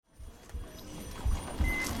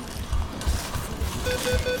Hi,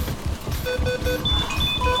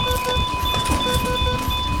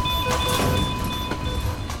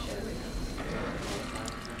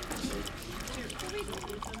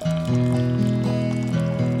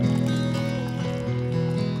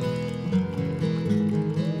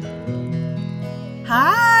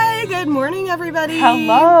 good morning, everybody.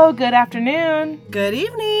 Hello, good afternoon. Good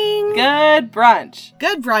evening. Good brunch.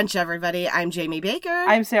 Good brunch, everybody. I'm Jamie Baker.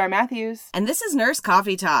 I'm Sarah Matthews. And this is Nurse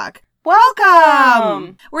Coffee Talk.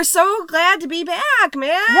 Welcome! We're so glad to be back,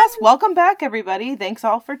 man. Yes, welcome back, everybody. Thanks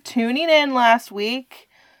all for tuning in last week.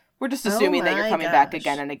 We're just assuming that you're coming back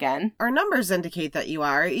again and again. Our numbers indicate that you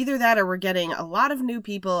are. Either that or we're getting a lot of new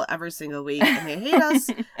people every single week, and they hate us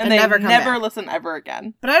and they never come back. Listen ever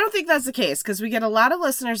again. But I don't think that's the case, because we get a lot of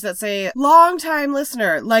listeners that say, long-time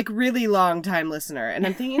listener, like really long-time listener. And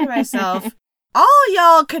I'm thinking to myself, all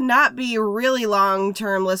y'all could not be really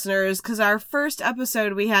long-term listeners, because our first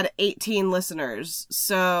episode we had 18 listeners,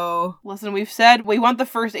 so... Listen, we've said we want the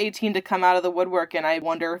first 18 to come out of the woodwork, and I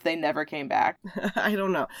wonder if they never came back. I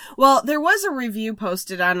don't know. Well, there was a review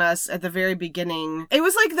posted on us at the very beginning. It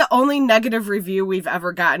was like the only negative review we've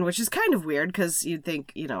ever gotten, which is kind of weird, because you'd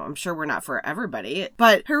think, I'm sure we're not for everybody.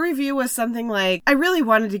 But her review was something like, I really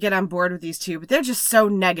wanted to get on board with these two, but they're just so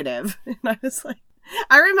negative. And I was like...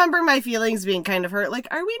 I remember my feelings being kind of hurt, like,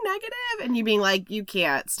 are we negative? And you being like, you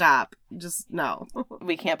can't, stop. Just, no.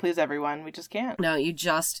 We can't please everyone. We just can't. No, you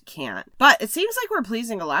just can't. But it seems like we're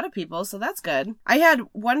pleasing a lot of people, so that's good. I had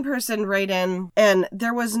one person write in, and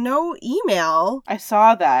there was no email. I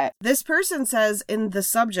saw that. This person says in the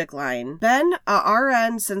subject line, been a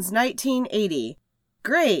RN since 1980.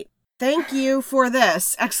 Great. Thank you for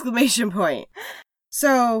this! !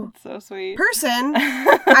 So sweet. Person,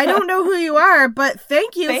 I don't know who you are, but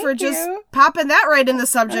thank you for just popping that right in the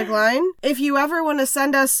subject line. If you ever want to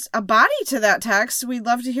send us a body to that text, we'd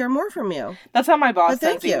love to hear more from you. That's how my boss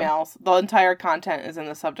sends emails. The entire content is in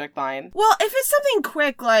the subject line. Well, if it's something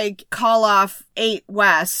quick like call off 8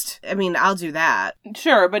 West, I mean, I'll do that.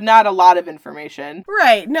 Sure, but not a lot of information.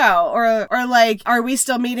 Right, no. Or like, are we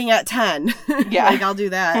still meeting at 10? Yeah. Like, I'll do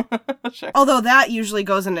that. Sure. Although that usually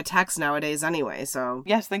goes into text nowadays anyway, so...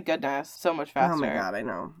 Yes, thank goodness. So much faster. Oh my god, I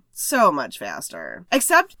know. So much faster.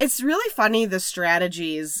 Except it's really funny, the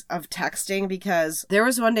strategies of texting, because there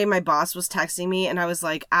was one day my boss was texting me and I was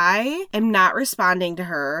like, I am not responding to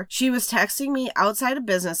her. She was texting me outside of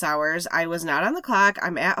business hours. I was not on the clock.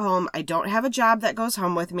 I'm at home. I don't have a job that goes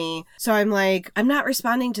home with me. So I'm like, I'm not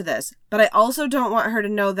responding to this. But I also don't want her to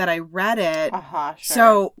know that I read it. Sure.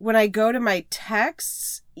 So when I go to my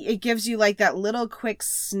texts, it gives you like that little quick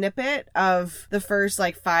snippet of the first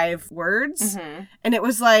like 5 words. Mm-hmm. And it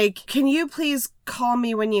was like, can you please call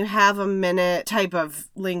me when you have a minute type of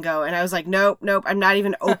lingo. And I was like, nope, I'm not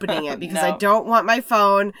even opening it because I don't want my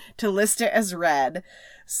phone to list it as read.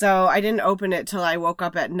 So I didn't open it till I woke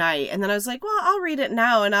up at night. And then I was like, well, I'll read it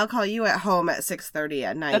now and I'll call you at home at 6:30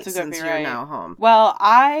 at night. That's exactly since you're now home. Well,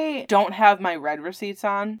 I don't have my read receipts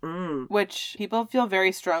on, which people feel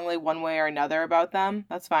very strongly one way or another about them.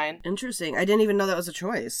 That's fine. Interesting. I didn't even know that was a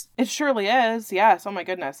choice. It surely is. Yes. Oh my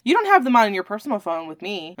goodness. You don't have them on your personal phone with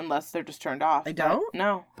me unless they're just turned off. I don't?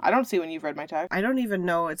 No. I don't see when you've read my text. I don't even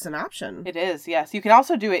know it's an option. It is, yes. You can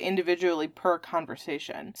also do it individually per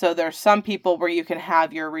conversation. So there's some people where you can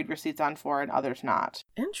have your read receipts on for and others not.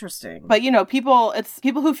 Interesting. But it's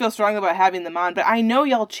people who feel strong about having them on, but I know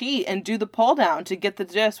y'all cheat and do the pull down to get the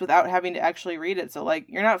gist without having to actually read it. So like,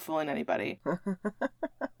 you're not fooling anybody.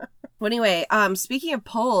 Well, anyway, speaking of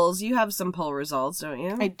polls, you have some poll results, don't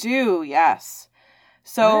you? I do, yes.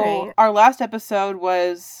 So Our last episode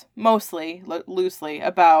was mostly, loosely,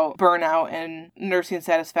 about burnout and nursing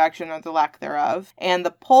satisfaction or the lack thereof. And the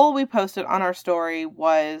poll we posted on our story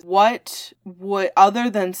was, what would, other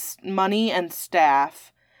than money and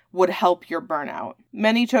staff, would help your burnout?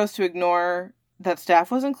 Many chose to ignore that staff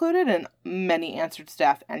was included, and many answered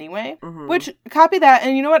staff anyway. Mm-hmm. Which, copy that,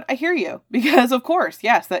 and you know what? I hear you. Because, of course,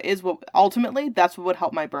 yes, that is what, ultimately, that's what would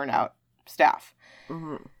help my burnout. Staff.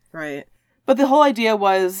 Mm-hmm. Right. But the whole idea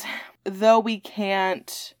was, though we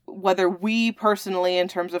can't, whether we personally, in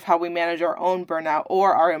terms of how we manage our own burnout,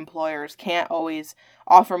 or our employers, can't always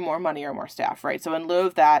offer more money or more staff, right? So in lieu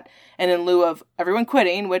of that, and in lieu of everyone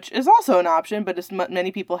quitting, which is also an option, but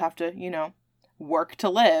many people have to, work to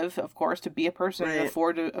live, of course, to be a person, right.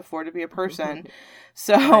 afford to be a person.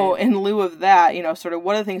 So in lieu of that, sort of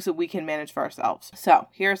what are the things that we can manage for ourselves? So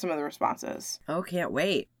here are some of the responses. Oh, can't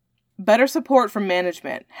wait. Better support from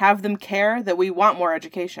management. Have them care that we want more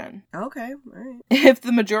education. Okay, all right. If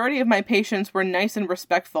the majority of my patients were nice and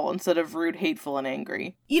respectful instead of rude, hateful, and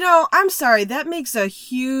angry. I'm sorry, that makes a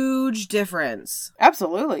huge difference.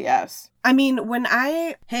 Absolutely, yes. I mean,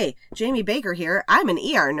 hey, Jamie Baker here, I'm an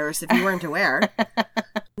ER nurse if you weren't aware.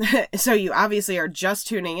 So you obviously are just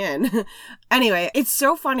tuning in. Anyway, it's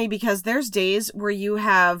so funny because there's days where you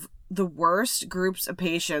have the worst groups of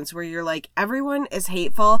patients where you're like, everyone is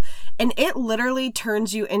hateful, and it literally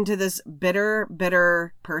turns you into this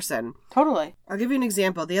bitter person. Totally. I'll give you an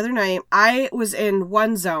example. The other night, I was in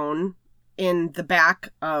one zone in the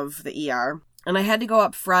back of the ER, and I had to go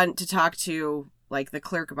up front to talk to the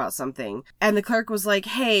clerk about something. And the clerk was like,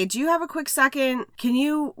 hey, do you have a quick second? Can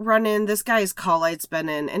you run in? This guy's call light's been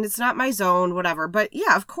in, and it's not my zone, whatever. But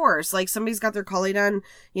yeah, of course, somebody's got their call light on,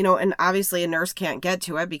 and obviously a nurse can't get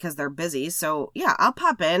to it because they're busy. So yeah, I'll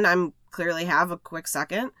pop in. I'm clearly have a quick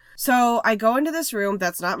second. So I go into this room.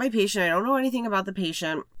 That's not my patient. I don't know anything about the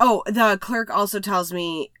patient. Oh, the clerk also tells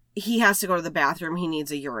me he has to go to the bathroom. He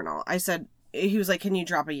needs a urinal. He was like, can you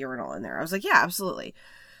drop a urinal in there? I was like, yeah, absolutely.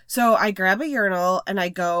 So I grab a urinal and I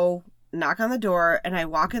go knock on the door and I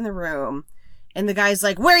walk in the room and the guy's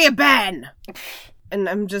like, where you been? And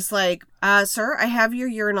I'm just like, sir, I have your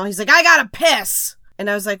urinal. He's like, I gotta piss. And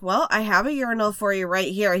I was like, well, I have a urinal for you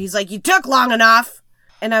right here. He's like, you took long enough.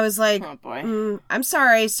 And I was like, oh boy. I'm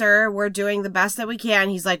sorry, sir. We're doing the best that we can.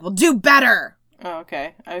 He's like, well, do better. Oh,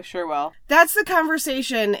 okay. I sure will. That's the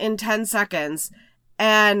conversation in 10 seconds.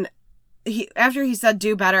 And after he said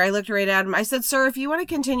do better, I looked right at him. I said, sir, if you want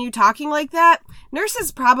to continue talking like that,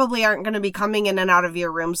 nurses probably aren't going to be coming in and out of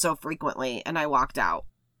your room so frequently. And I walked out.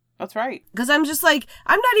 That's right. Because I'm just like,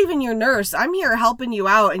 I'm not even your nurse. I'm here helping you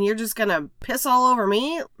out, and you're just going to piss all over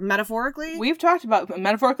me, metaphorically? We've talked about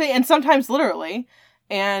metaphorically and sometimes literally.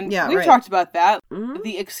 And yeah, we've talked about that. Mm-hmm.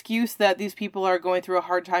 The excuse that these people are going through a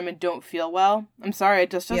hard time and don't feel well. I'm sorry,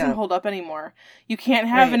 it just doesn't hold up anymore. You can't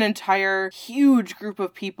have an entire huge group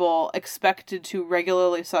of people expected to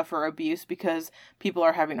regularly suffer abuse because people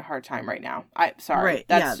are having a hard time right now. I'm sorry. Right.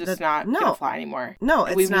 That's just not going to fly anymore. No,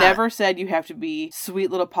 it's We've not. never said you have to be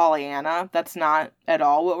sweet little Pollyanna. That's not at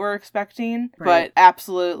all what we're expecting. Right. But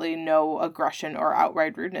absolutely no aggression or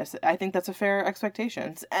outright rudeness. I think that's a fair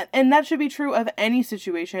expectation. And that should be true of any situation,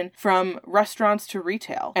 from restaurants to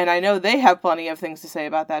retail. And I know they have plenty of things to say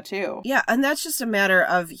about that too. Yeah, and that's just a matter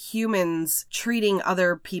of humans treating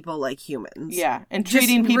other people like humans. Yeah, and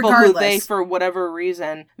treating people who they, for whatever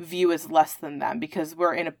reason, view as less than them because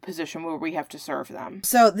we're in a position where we have to serve them.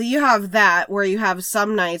 So you have that, where you have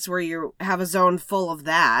some nights where you have a zone full of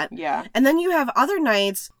that. Yeah. And then you have other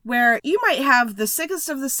nights where you might have the sickest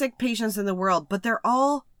of the sick patients in the world, but they're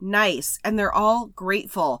all nice and they're all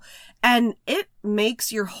grateful. And it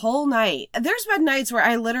makes your whole night. There's been nights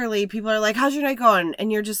where people are like, how's your night going?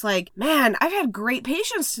 And you're just like, man, I've had great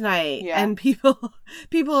patients tonight. Yeah. And people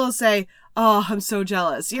will say, oh, I'm so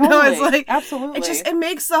jealous. Totally. It's like, absolutely. It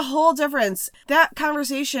makes the whole difference. That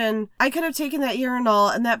conversation, I could have taken that urinal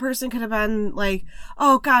and that person could have been like,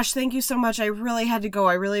 oh gosh, thank you so much. I really had to go.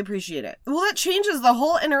 I really appreciate it. Well, that changes the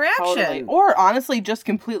whole interaction. Totally. Or honestly, just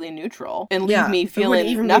completely neutral and leave me feeling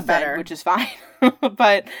even nothing, which is fine.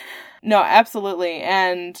 But no, absolutely.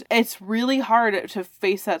 And it's really hard to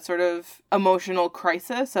face that sort of emotional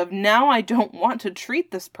crisis of, now I don't want to treat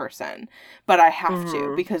this person, but I have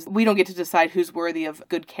to, because we don't get to decide who's worthy of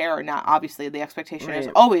good care or not. Obviously, the expectation is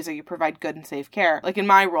always that you provide good and safe care. Like in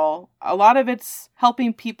my role, a lot of it's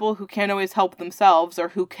helping people who can't always help themselves, or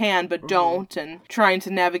who can but don't, and trying to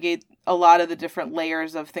navigate a lot of the different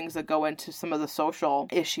layers of things that go into some of the social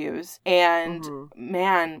issues. And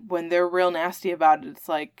man, when they're real nasty about it, it's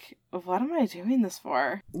like, what am I doing this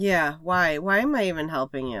for? Yeah, why? Why am I even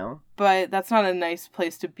helping you? But that's not a nice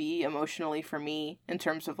place to be emotionally for me in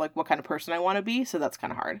terms of like what kind of person I want to be. So that's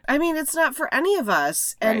kind of hard. I mean, it's not for any of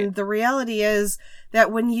us. And the reality is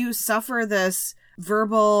that when you suffer this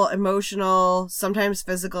verbal, emotional, sometimes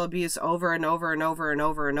physical abuse over and over and over and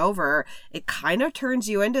over and over, it kind of turns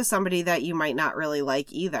you into somebody that you might not really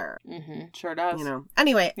like either. Mm-hmm. Sure does.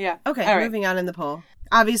 Anyway. Yeah. Okay, moving on in the poll.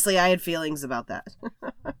 Obviously, I had feelings about that.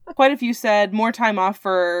 Quite a few said more time off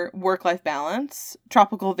for work-life balance,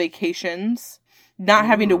 tropical vacations, not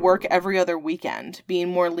having to work every other weekend, being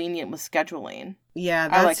more lenient with scheduling. Yeah,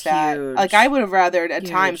 that's I like that. huge. Like, I would have rather at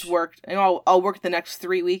times worked, I'll work the next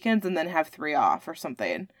 3 weekends and then have 3 off or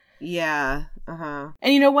something. Yeah. Uh-huh.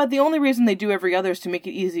 And you know what? The only reason they do every other is to make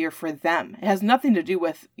it easier for them. It has nothing to do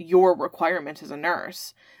with your requirement as a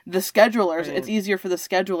nurse. The schedulers, It's easier for the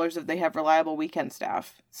schedulers if they have reliable weekend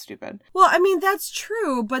staff. Stupid. Well, I mean, that's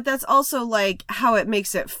true, but that's also like how it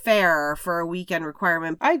makes it fair for a weekend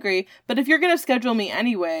requirement. I agree. But if you're going to schedule me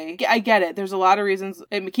anyway, I get it. There's a lot of reasons.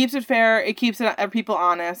 It keeps it fair. It keeps people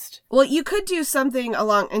honest. Well, you could do something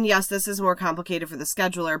along, and yes, this is more complicated for the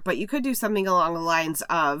scheduler, but you could do something along the lines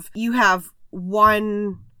of you have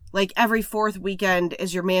one, like every fourth weekend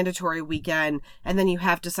is your mandatory weekend, and then you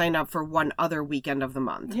have to sign up for one other weekend of the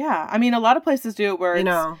month. Yeah. I mean, a lot of places do it where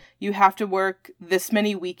you have to work this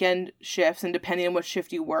many weekend shifts, and depending on what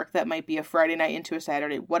shift you work, that might be a Friday night into a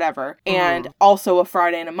Saturday, whatever, and also a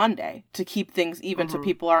Friday and a Monday to keep things even so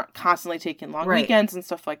people aren't constantly taking long weekends and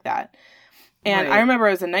stuff like that. And I remember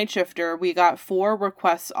as a night shifter, we got 4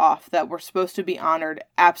 requests off that were supposed to be honored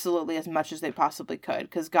absolutely as much as they possibly could.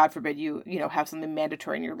 Because God forbid you have something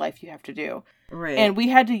mandatory in your life you have to do. Right. And we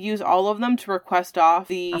had to use all of them to request off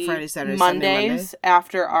the Friday, Saturday, Mondays Sunday,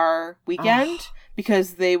 after our weekend.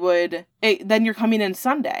 Because they would, then you're coming in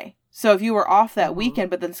Sunday. So if you were off that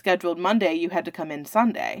weekend, but then scheduled Monday, you had to come in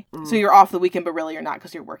Sunday. So you're off the weekend, but really you're not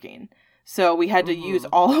because you're working. So we had to use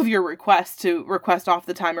all of your requests to request off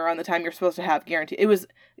the time around the time you're supposed to have guaranteed. It was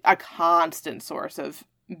a constant source of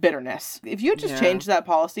bitterness. If you had just changed that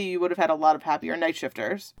policy, you would have had a lot of happier night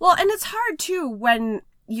shifters. Well, and it's hard too when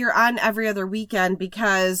you're on every other weekend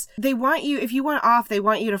because they want you, if you want off, they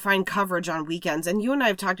want you to find coverage on weekends. And you and I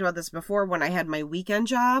have talked about this before when I had my weekend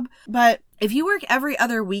job. But if you work every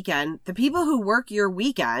other weekend, the people who work your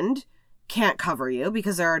weekend can't cover you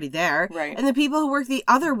because they're already there. Right. And the people who work the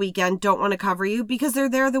other weekend don't want to cover you because they're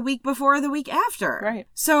there the week before or the week after. Right.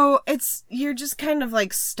 So you're just kind of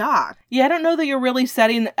like stuck. Yeah, I don't know that you're really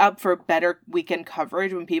setting up for better weekend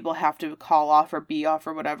coverage when people have to call off or be off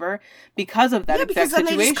or whatever because of that exact situation.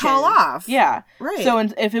 Then they just call off. Yeah. Right. So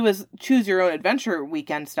if it was choose your own adventure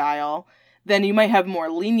weekend style, then you might have more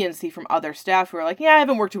leniency from other staff who are like, yeah, I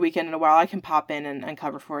haven't worked a weekend in a while. I can pop in and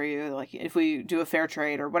cover for you, like if we do a fair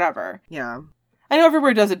trade or whatever. Yeah. I know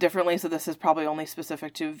everywhere does it differently, so this is probably only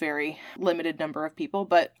specific to a very limited number of people,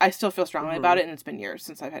 but I still feel strongly about it, and it's been years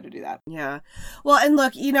since I've had to do that. Yeah. Well, and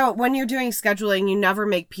look, when you're doing scheduling, you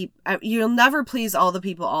never you'll never please all the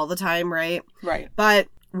people all the time, right? Right. But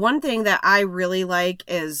one thing that I really like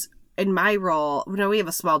is, in my role, we have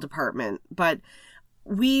a small department, but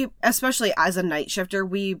we, especially as a night shifter,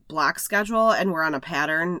 we block schedule and we're on a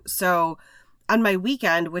pattern. So on my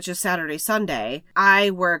weekend, which is Saturday, Sunday, I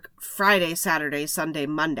work Friday, Saturday, Sunday,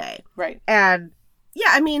 Monday. Right. And yeah,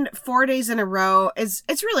 I mean, 4 days in a row it's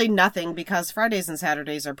really nothing because Fridays and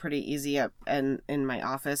Saturdays are pretty easy in my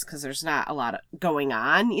office because there's not a lot going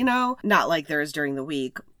on, not like there is during the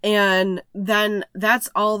week. And then that's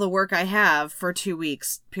all the work I have for 2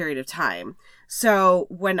 weeks period of time. So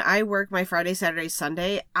when I work my Friday, Saturday,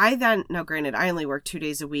 Sunday, now granted, I only work 2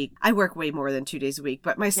 days a week. I work way more than 2 days a week,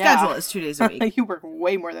 but my schedule is 2 days a week. You work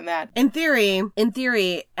way more than that. In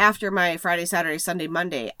theory, after my Friday, Saturday, Sunday,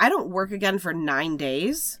 Monday, I don't work again for 9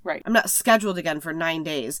 days. Right. I'm not scheduled again for 9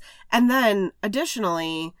 days. And then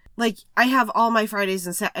additionally, like I have all my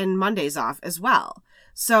Fridays and Mondays off as well.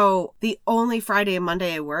 So the only Friday and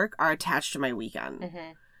Monday I work are attached to my weekend.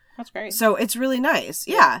 Mm-hmm. That's great. So it's really nice.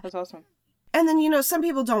 Yeah. That's awesome. And then, some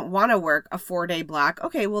people don't want to work a 4-day block.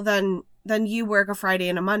 Okay, well then you work a Friday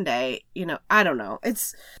and a Monday. I don't know.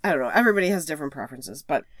 I don't know. Everybody has different preferences.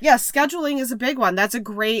 But yeah, scheduling is a big one. That's a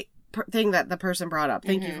great thing that the person brought up.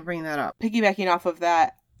 Thank you for bringing that up. Piggybacking off of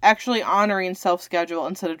that, actually honoring self-schedule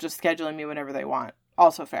instead of just scheduling me whenever they want.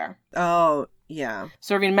 Also fair. Oh, yeah.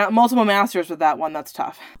 Serving multiple masters with that one, that's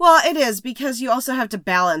tough. Well, it is because you also have to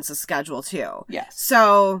balance a schedule too. Yes.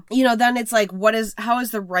 So, then it's like, how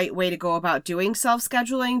is the right way to go about doing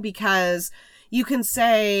self-scheduling? Because you can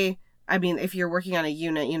say, I mean, if you're working on a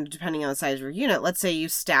unit, depending on the size of your unit, let's say you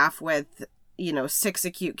staff with 6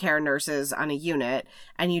 acute care nurses on a unit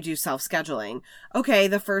and you do self-scheduling. Okay,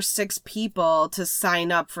 the first 6 people to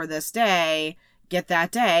sign up for this day get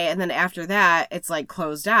that day. And then after that, it's like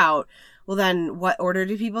closed out. Well, then what order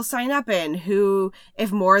do people sign up in?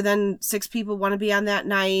 If more than 6 people want to be on that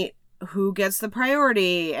night, who gets the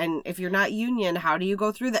priority? And if you're not union, how do you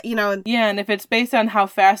go through that? Yeah, and if it's based on how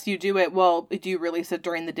fast you do it, well, do you release it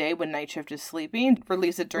during the day when night shift is sleeping?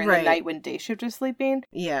 Release it during the night when day shift is sleeping?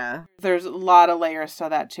 Yeah. There's a lot of layers to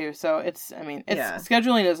that too. So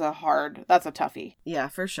scheduling is that's a toughie. Yeah,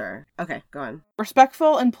 for sure. Okay, go on.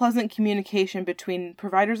 Respectful and pleasant communication between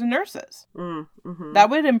providers and nurses. Mm-hmm. That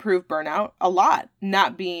would improve burnout a lot,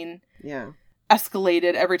 not being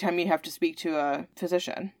escalated every time you have to speak to a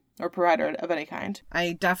physician or provider of any kind.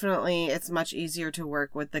 It's much easier to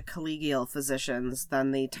work with the collegial physicians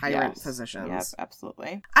than the tyrant physicians. Yes,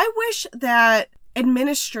 absolutely. I wish that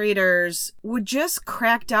administrators would just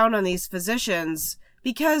crack down on these physicians,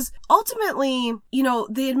 because ultimately, you know,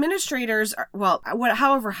 the administrators are, well,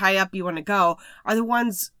 however high up you want to go, are the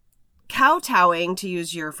ones kowtowing, to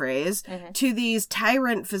use your phrase, to these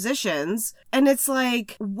tyrant physicians. And it's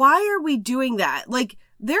like, why are we doing that? Like,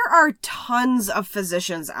 there are tons of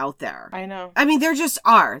physicians out there. I know. I mean, there just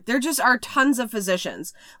are. There just are tons of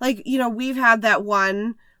physicians. Like, you know, we've had that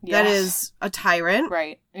one that is a tyrant.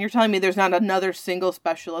 Right. And you're telling me there's not another single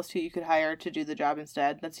specialist who you could hire to do the job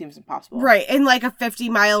instead? That seems impossible. Right. In like a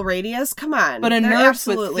 50-mile radius? Come on. But a nurse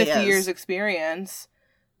with 50 years experience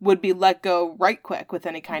would be let go right quick with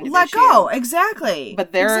any kind of issue. Let go, exactly.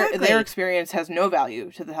 But their experience has no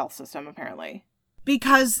value to the health system, apparently.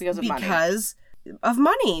 Because of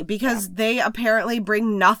money. Because they apparently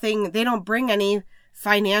bring nothing, they don't bring any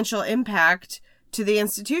financial impact to the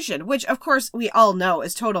institution, which of course we all know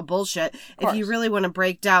is total bullshit. If you really want to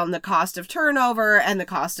break down the cost of turnover and the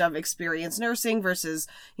cost of experienced nursing versus,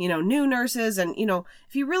 you know, new nurses, and, you know,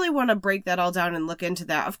 if you really want to break that all down and look into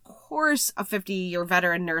that, of course a 50-year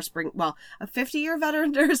veteran nurse a 50-year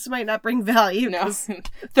veteran nurse might not bring value. No,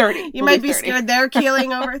 30. You might be 30. Scared they're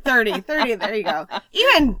keeling over 30, there you go.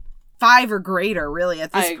 Even 5 or greater, really,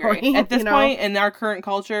 at this point. At this point, in our current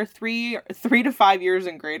culture, 3 to 5 years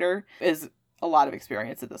and greater is a lot of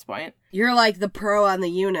experience at this point. You're like the pro on the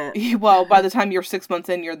unit. Well, by the time you're 6 months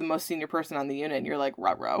in, you're the most senior person on the unit, and you're like,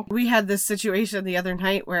 ruh-roh. We had this situation the other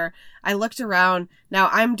night where I looked around. Now,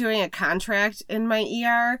 I'm doing a contract in my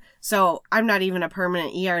ER, so I'm not even a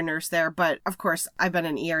permanent ER nurse there, but of course, I've been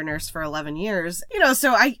an ER nurse for 11 years. You know,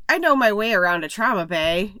 so I know my way around a trauma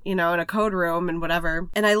bay, you know, in a code room and whatever.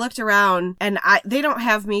 And I looked around, and they don't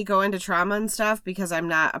have me go into trauma and stuff because I'm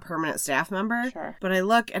not a permanent staff member. Sure. But I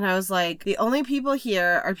look, and I was like, the only people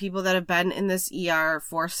here are people that have been in this ER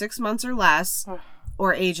for 6 months or less,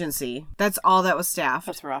 or agency. That's all that was staffed.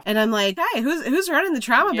 That's rough. And I'm like, hey, who's running the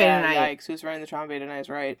trauma bay tonight? Yikes, who's running the trauma bay tonight is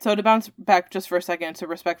right. So to bounce back just for a second to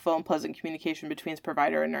respectful and pleasant communication between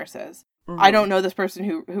provider and nurses. I don't know this person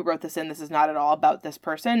who wrote this in. This is not at all about this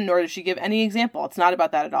person, nor does she give any example. It's not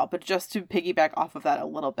about that at all. But just to piggyback off of that a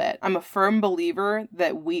little bit, I'm a firm believer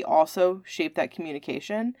that we also shape that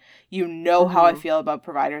communication. You know how I feel about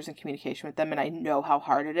providers and communication with them, and I know how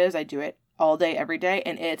hard it is. I do it all day, every day,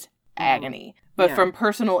 and it's agony. But from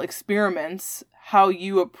personal experiments, how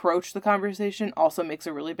you approach the conversation also makes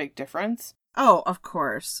a really big difference. Oh, of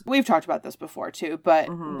course. We've talked about this before, too, but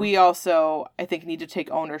we also, I think, need to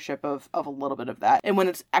take ownership of a little bit of that. And when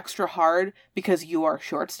it's extra hard because you are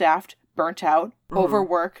short-staffed, burnt out,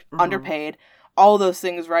 overworked, underpaid, all those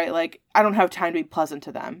things, right? Like, I don't have time to be pleasant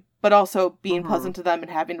to them. But also being pleasant to them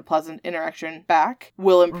and having a pleasant interaction back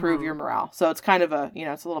will improve your morale. So it's kind of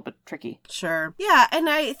it's a little bit tricky. Sure. Yeah, and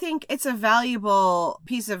I think it's a valuable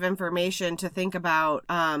piece of information to think about,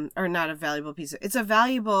 or not a valuable piece. It's a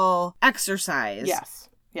valuable exercise. Yes.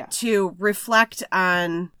 Yeah. To reflect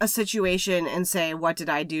on a situation and say, what did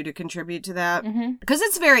I do to contribute to that? Because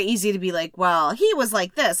it's very easy to be like, well, he was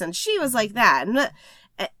like this and she was like that. And,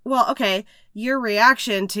 well, okay, your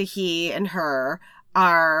reaction to he and her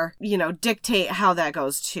are, you know, dictate how that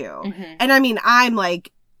goes too. And I mean,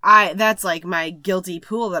 that's like my guilty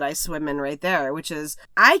pool that I swim in right there, which is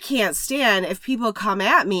I can't stand if people come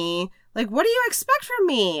at me like, what do you expect from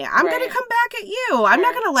me? I'm going to come back at you. I'm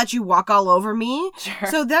not going to let you walk all over me.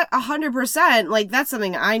 So that 100%, like, that's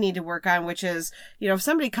something I need to work on, which is, you know, if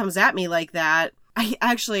somebody comes at me like that, I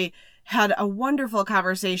actually had a wonderful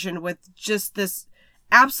conversation with just this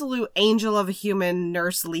absolute angel of a human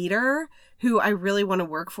nurse leader who I really want to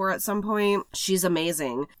work for at some point. She's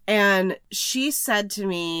amazing. And she said to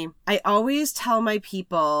me, I always tell my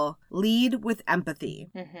people, lead with empathy.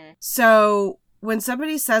 So when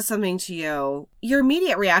somebody says something to you, your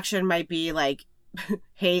immediate reaction might be like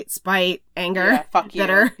hate, spite, anger, fuck you.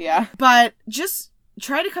 bitter. Yeah. But just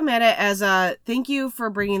try to come at it as a, thank you for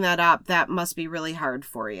bringing that up. That must be really hard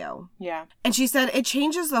for you. Yeah. And she said it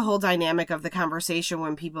changes the whole dynamic of the conversation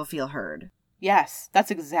when people feel heard. Yes,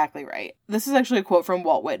 that's exactly right. This is actually a quote from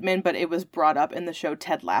Walt Whitman, but it was brought up in the show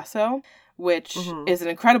Ted Lasso, which is an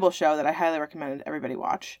incredible show that I highly recommend everybody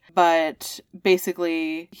watch. But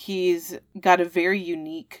basically, he's got a very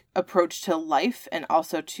unique approach to life and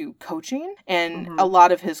also to coaching. And a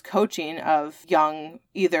lot of his coaching of young,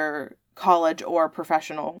 either college or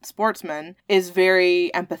professional sportsman, is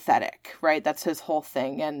very empathetic, right? That's his whole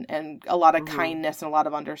thing, and a lot of kindness and a lot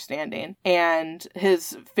of understanding. And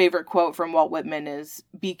his favorite quote from Walt Whitman is,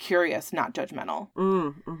 "Be curious, not judgmental."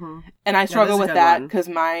 And I struggle with that because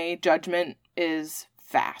my judgment is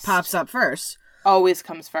fast. Pops up first. Always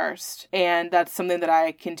comes first. And that's something that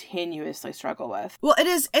I continuously struggle with. Well, it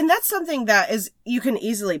is. And that's something that is you can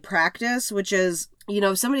easily practice, which is, you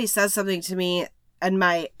know, if somebody says something to me and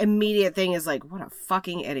my immediate thing is like, what a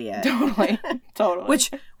fucking idiot. Totally.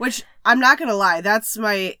 Which I'm not going to lie. That's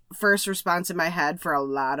my first response in my head for a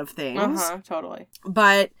lot of things. Totally.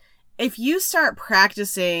 But if you start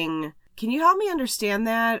practicing, can you help me understand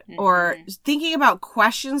that? Or thinking about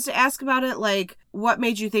questions to ask about it, like, what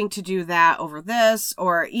made you think to do that over this?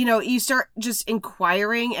 Or, you know, you start just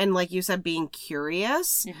inquiring and, like you said, being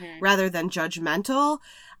curious rather than judgmental.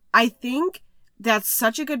 I think that's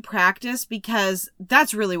such a good practice because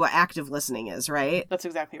that's really what active listening is, right? That's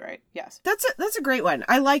exactly right. Yes. That's a great one.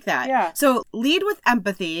 I like that. Yeah. So lead with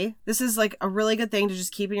empathy. This is like a really good thing to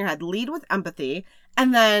just keep in your head. Lead with empathy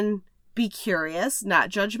and then be curious, not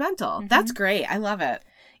judgmental. That's great. I love it.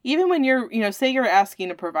 Even when you're, you know, say you're asking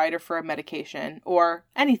a provider for a medication or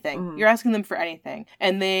anything, you're asking them for anything,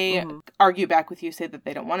 and they argue back with you, say that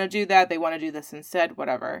they don't want to do that, they want to do this instead,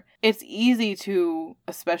 whatever. It's easy to,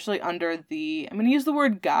 especially under the, I'm going to use the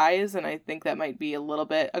word guise, and I think that might be a little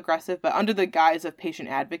bit aggressive, but under the guise of patient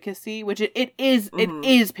advocacy, which it is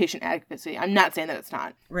patient advocacy. I'm not saying that it's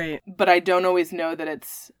not. Right. But I don't always know that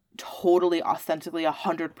it's totally, authentically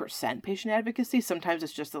 100% patient advocacy. Sometimes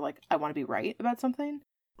it's just like, I want to be right about something.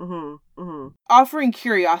 Offering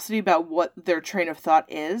curiosity about what their train of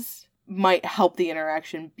thought is might help the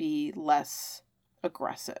interaction be less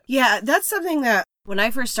aggressive. Yeah, that's something that when I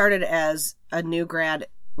first started as a new grad,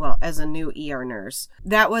 well, as a new ER nurse,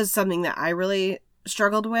 that was something that I really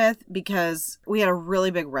struggled with because we had a really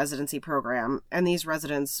big residency program and these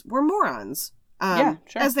residents were morons.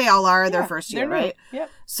 As they all are their first year, right? Yep.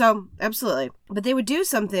 So, absolutely. But they would do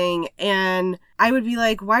something, and I would be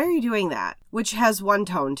like, why are you doing that? Which has one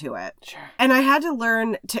tone to it. Sure. And I had to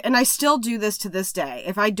learn to, and I still do this to this day.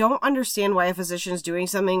 If I don't understand why a physician is doing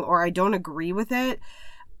something, or I don't agree with it,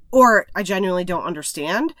 or I genuinely don't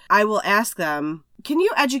understand, I will ask them, can you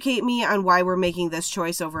educate me on why we're making this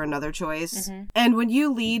choice over another choice? And when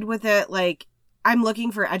you lead with it, like, I'm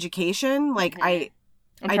looking for education, like, I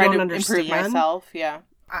don't understand. Improve myself, yeah.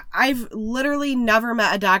 I've literally never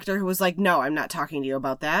met a doctor who was like, no, I'm not talking to you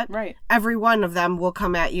about that. Right. Every one of them will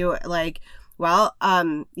come at you like, well,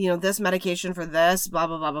 you know, this medication for this, blah,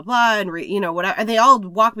 blah, blah, blah, blah, and, you know, whatever. And they all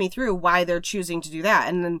walk me through why they're choosing to do that.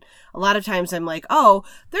 And then a lot of times I'm like, oh,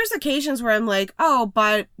 there's occasions where I'm like, oh,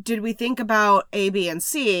 but did we think about A, B, and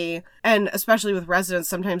C? And especially with residents,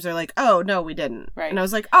 sometimes they're like, oh, no, we didn't. Right. And I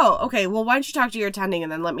was like, oh, okay, well, why don't you talk to your attending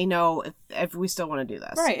and then let me know if we still want to do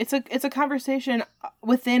this. Right. It's a conversation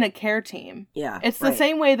within a care team. Yeah. It's the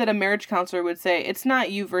same way that a marriage counselor would say, it's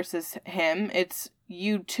not you versus him, it's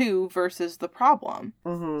you two versus the problem.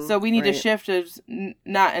 So we need to shift as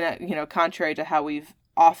not in a, you know, contrary to how we've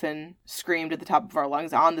often screamed at the top of our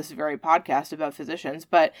lungs on this very podcast about physicians,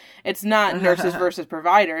 but it's not nurses versus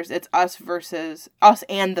providers. It's us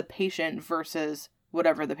and the patient versus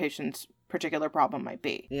whatever the patient's particular problem might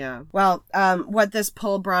be. Yeah. Well, what this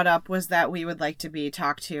poll brought up was that we would like to be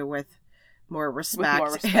talked to with more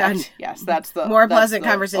respect. And yes, that's the more pleasant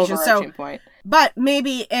conversation. So, point. But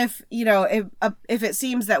maybe if, you know, if it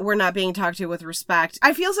seems that we're not being talked to with respect,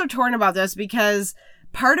 I feel so torn about this because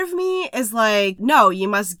part of me is like, no, you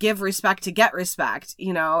must give respect to get respect,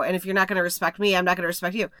 you know, and if you're not going to respect me, I'm not going to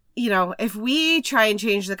respect you. You know, if we try and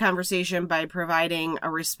change the conversation by providing a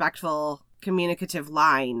respectful communicative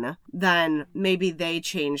line, then maybe they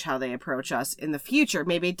change how they approach us in the future.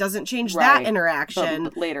 Maybe it doesn't change that interaction,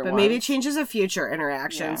 but maybe it changes a future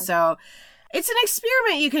interaction. Yeah. So it's an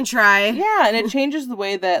experiment you can try. Yeah, and it changes the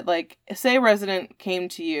way that, like, say a resident came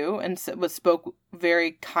to you and spoke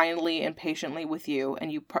very kindly and patiently with you,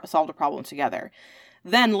 and you solved a problem together.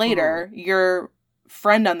 Then later, your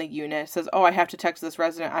friend on the unit says, oh, I have to text this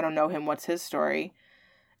resident. I don't know him. What's his story?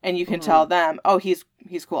 And you can tell them, oh, he's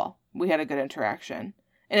cool. We had a good interaction.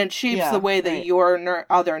 And it shapes the way that your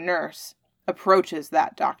other nurse approaches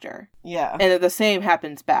that doctor. Yeah. And the same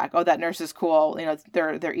happens back. Oh, that nurse is cool. You know,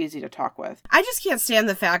 they're easy to talk with. I just can't stand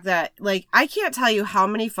the fact that, like, I can't tell you how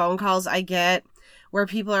many phone calls I get where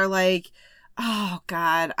people are like, oh,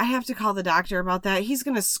 God, I have to call the doctor about that. He's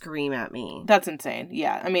going to scream at me. That's insane.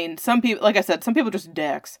 Yeah. I mean, some people, like I said, some people are just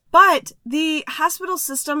dicks. But the hospital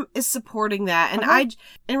system is supporting that. And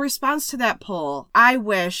in response to that poll, I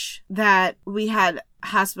wish that we had a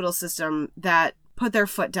hospital system that put their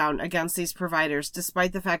foot down against these providers,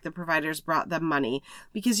 despite the fact that providers brought them money.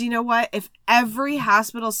 Because you know what? If every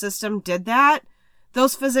hospital system did that,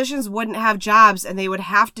 those physicians wouldn't have jobs and they would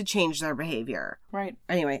have to change their behavior. Right.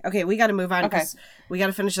 Anyway, okay, we got to move on because we got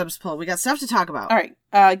to finish up this poll. We got stuff to talk about. All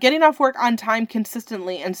right. Getting off work on time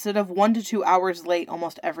consistently instead of 1 to 2 hours late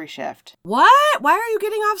almost every shift. What? Why are you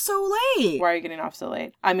getting off so late? Why are you getting off so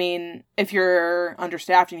late? I mean, if you're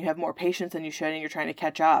understaffed and you have more patients than you should and you're trying to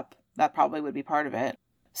catch up, that probably would be part of it.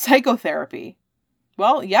 Psychotherapy.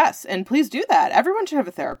 Well, yes, and please do that. Everyone should have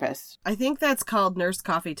a therapist. I think that's called Nurse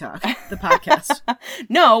Coffee Talk, the podcast.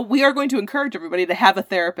 No, we are going to encourage everybody to have a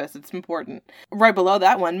therapist. It's important. Right below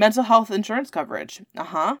that one, mental health insurance coverage.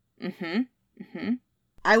 Uh-huh. Mm-hmm. Mm-hmm.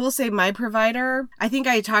 I will say my provider, I think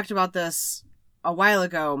I talked about this a while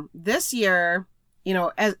ago. This year, you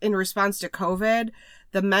know, as in response to COVID,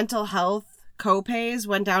 the mental health copays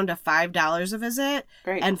went down to $5 a visit.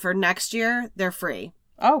 Great. And for next year, they're free.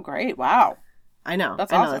 Oh, great. Wow. I know.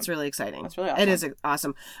 That's awesome. awesome. That's really exciting. That's really awesome. It is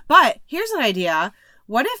awesome. But here's an idea.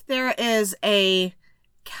 What if there is a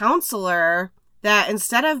counselor that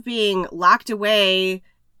instead of being locked away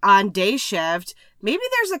on day shift, maybe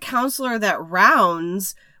there's a counselor that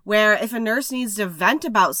rounds where if a nurse needs to vent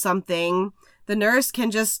about something, the nurse can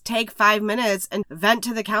just take 5 minutes and vent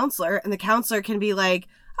to the counselor, and the counselor can be like,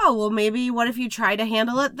 oh, well, maybe what if you try to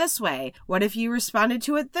handle it this way? What if you responded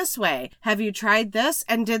to it this way? Have you tried this?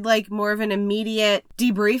 And did like more of an immediate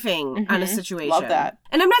debriefing on a situation. Love that.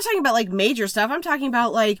 And I'm not talking about like major stuff. I'm talking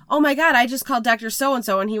about like, oh my God, I just called Dr.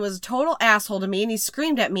 So-and-so and he was a total asshole to me and he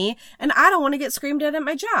screamed at me and I don't want to get screamed at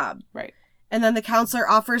my job. Right. And then the counselor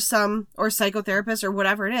offers some, or psychotherapist or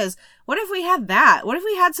whatever it is. What if we had that? What if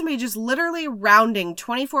we had somebody just literally rounding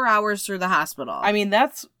 24 hours through the hospital? I mean,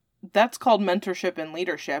 that's called mentorship and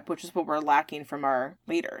leadership, which is what we're lacking from our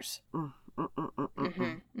leaders.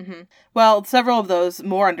 Well, several of those: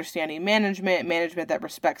 more understanding management that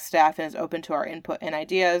respects staff and is open to our input and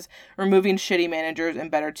ideas, removing shitty managers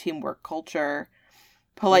and better teamwork culture,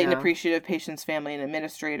 polite and appreciative patients, family, and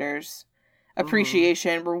administrators,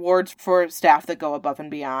 appreciation, rewards for staff that go above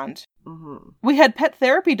and beyond. We had pet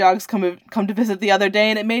therapy dogs come to visit the other day,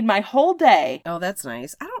 and it made my whole day. Oh, that's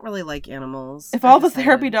nice. I don't really like animals. If all the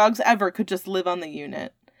therapy dogs ever could just live on the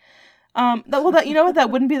unit. You know what? That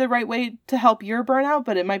wouldn't be the right way to help your burnout,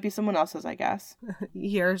 but it might be someone else's, I guess.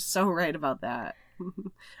 You're so right about that.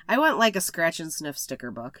 I want like a scratch and sniff sticker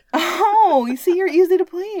book. Oh, you see, you're easy to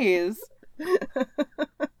please.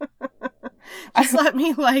 Just let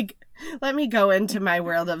me go into my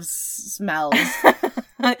world of smells.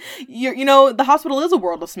 The hospital is a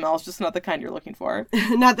world of smells, just not the kind you're looking for.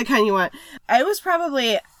 Not the kind you want. I was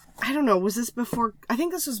probably, I don't know, was this before? I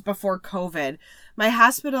think this was before COVID. My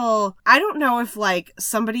hospital, I don't know if like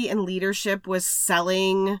somebody in leadership was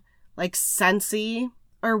selling like Scentsy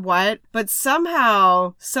or what, but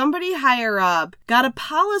somehow somebody higher up got a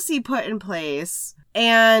policy put in place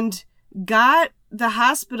and got the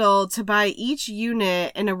hospital to buy each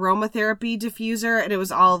unit an aromatherapy diffuser, and it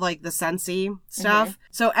was all like the Scentsy stuff.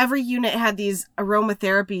 So every unit had these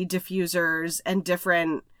aromatherapy diffusers and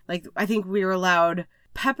different, like, I think we were allowed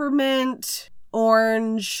peppermint,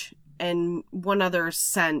 orange, and one other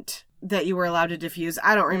scent that you were allowed to diffuse.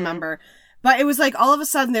 I don't remember. But it was like all of a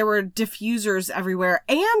sudden there were diffusers everywhere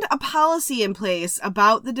and a policy in place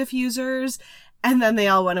about the diffusers. And then they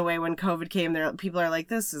all went away when COVID came. There, people are like,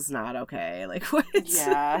 "This is not okay." Like, what?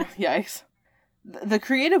 Yeah, yikes. The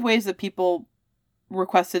creative ways that people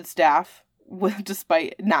requested staff,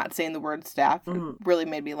 despite not saying the word staff, really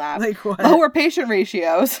made me laugh. Like what? Lower patient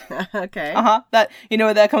ratios. Okay.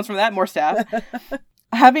 That comes from that, more staff.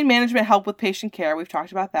 Having management help with patient care. We've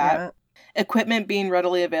talked about that. Yeah. Equipment being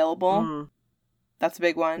readily available. That's a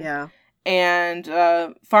big one. Yeah. And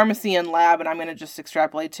pharmacy and lab, and I'm going to just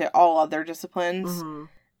extrapolate to all other disciplines,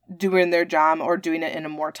 doing their job or doing it in a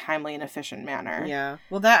more timely and efficient manner. Yeah.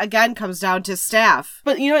 Well, that again comes down to staff.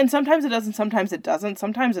 But, and sometimes it does and sometimes it doesn't.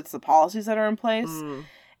 Sometimes it's the policies that are in place.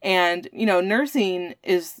 And, nursing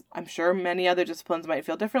is, I'm sure many other disciplines might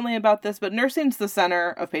feel differently about this, but nursing's the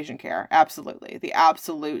center of patient care. Absolutely. The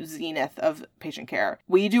absolute zenith of patient care.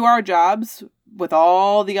 We do our jobs with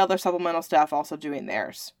all the other supplemental staff also doing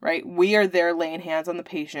theirs, right? We are there laying hands on the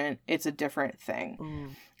patient. It's a different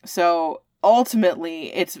thing. So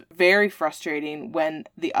ultimately, it's very frustrating when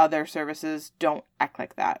the other services don't act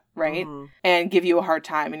like that, right? And give you a hard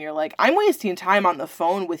time. And you're like, I'm wasting time on the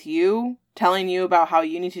phone with you, telling you about how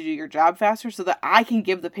you need to do your job faster so that I can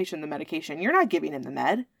give the patient the medication. You're not giving him the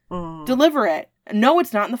med. Deliver it. No,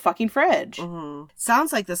 it's not in the fucking fridge. Mm-hmm.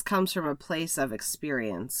 Sounds like this comes from a place of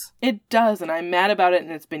experience. It does, and I'm mad about it,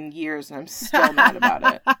 and it's been years, and I'm still mad about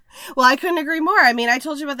it. Well, I couldn't agree more. I mean, I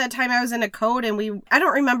told you about that time I was in a code, and I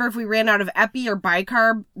don't remember if we ran out of epi or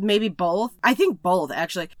bicarb, maybe both. I think both,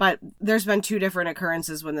 actually, but there's been 2 different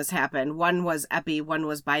occurrences when this happened. One was epi, one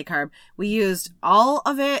was bicarb. We used all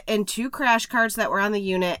of it in 2 crash carts that were on the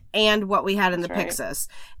unit and what we had in the Pyxis.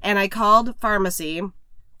 And I called pharmacy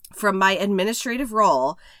from my administrative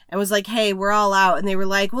role and was like, hey, we're all out. And they were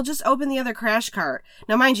like, well, just open the other crash cart.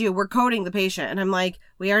 Now, mind you, we're coding the patient. And I'm like,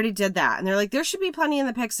 we already did that. And they're like, there should be plenty in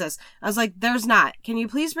the Pyxis. I was like, there's not. Can you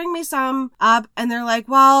please bring me some up? And they're like,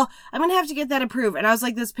 well, I'm going to have to get that approved. And I was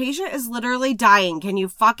like, this patient is literally dying. Can you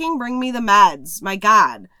fucking bring me the meds? My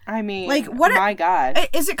God. I mean, like, what? My God.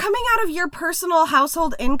 Is it coming out of your personal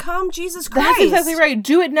household income? Jesus Christ. That's exactly right.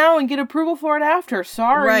 Do it now and get approval for it after.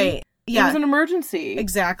 Sorry. Right. Yeah. It was an emergency.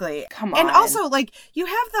 Exactly. Come on. And also, like, you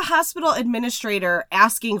have the hospital administrator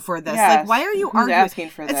asking for this. Yes. Like, why are you Who's arguing? asking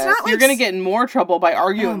for this? It's not like You're going to get in more trouble by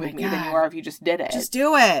arguing with me God. than you are if you just did it. Just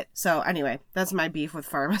do it. So, anyway, that's my beef with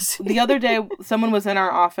pharmacy. The other day, someone was in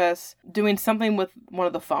our office doing something with one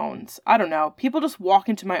of the phones. I don't know. People just walk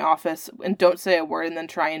into my office and don't say a word and then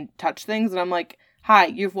try and touch things. And I'm like, hi,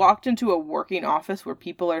 you've walked into a working office where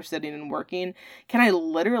people are sitting and working. Can I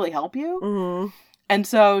literally help you? Mm-hmm. And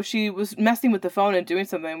so she was messing with the phone and doing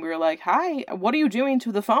something. We were like, hi, what are you doing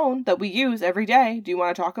to the phone that we use every day? Do you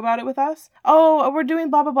want to talk about it with us? Oh, we're doing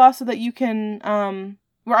blah, blah, blah so that you can, I'm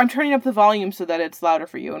turning up the volume so that it's louder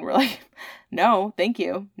for you. And we're like, no, thank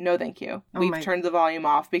you. No, thank you. We've turned the volume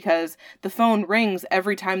off because the phone rings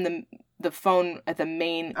every time the phone at the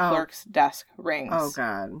main clerk's desk rings. Oh,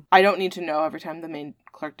 God. I don't need to know every time the main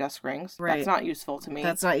clerk desk rings. Right. That's not useful to me.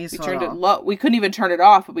 That's not useful We turned at all. it low. We couldn't even turn it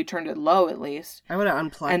off, but we turned it low at least. I would have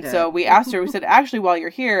unplugged it. And so we asked her, we said, actually, while you're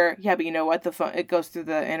here, yeah, but you know what? The phone, it goes through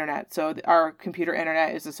the internet. So our computer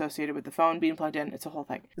internet is associated with the phone being plugged in. It's a whole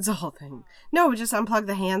thing. It's a whole thing. No, we just unplug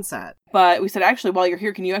the handset. But we said, actually, while you're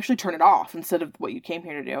here, can you actually turn it off instead of what you came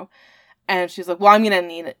here to do? And she's like, well, I'm going to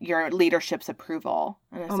need your leadership's approval.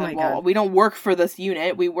 And I said, well, God. we don't work for this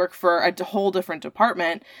unit. We work for a whole different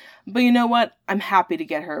department. But you know what? I'm happy to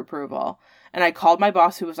get her approval. And I called my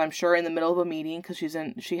boss, who was, I'm sure, in the middle of a meeting because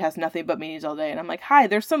she has nothing but meetings all day. And I'm like, hi,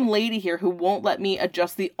 there's some lady here who won't let me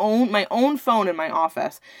adjust my own phone in my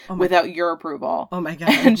office without your approval. Oh, my God.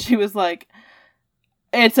 And she was like,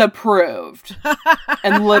 it's approved.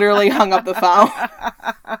 And literally hung up the phone.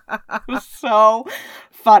 It was so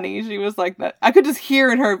funny. She was like that. I could just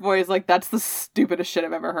hear in her voice, like, that's the stupidest shit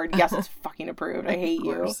I've ever heard. Yes, it's fucking approved. I hate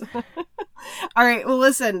you. All right. Well,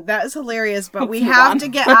 listen, that is hilarious, but we have to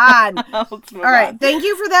get on. All right. Thank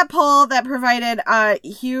you for that poll that provided a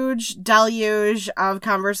huge deluge of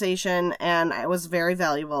conversation, and it was very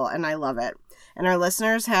valuable, and I love it. And our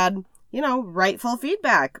listeners had, rightful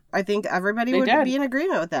feedback. I think everybody would be in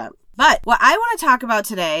agreement with that. But what I want to talk about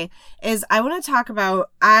today is it's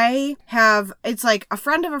like a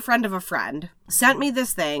friend of a friend of a friend sent me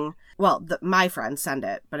this thing. Well, my friend sent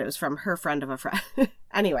it, but it was from her friend of a friend.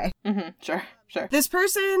 Anyway. Mm-hmm. Sure. This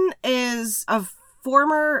person is a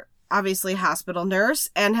former, obviously, hospital nurse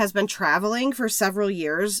and has been traveling for several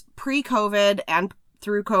years, pre-COVID and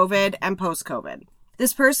through COVID and post-COVID.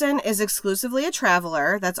 This person is exclusively a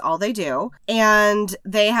traveler. That's all they do. And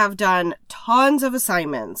they have done tons of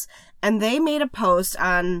assignments. And they made a post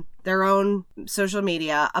on their own social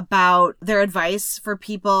media about their advice for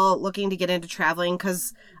people looking to get into traveling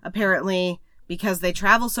because apparently because they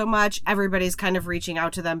travel so much, everybody's kind of reaching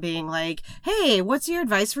out to them being like, hey, what's your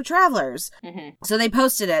advice for travelers? Mm-hmm. So they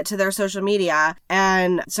posted it to their social media.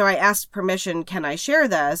 And so I asked permission, can I share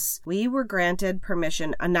this? We were granted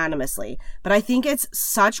permission anonymously. But I think it's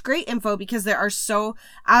such great info because there are so,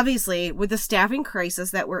 obviously, with the staffing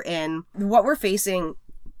crisis that we're in, what we're facing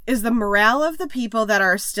is the morale of the people that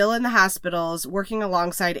are still in the hospitals working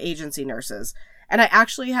alongside agency nurses. And I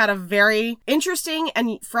actually had a very interesting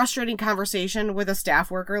and frustrating conversation with a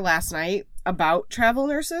staff worker last night about travel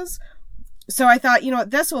nurses. So I thought,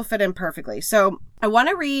 this will fit in perfectly. So I want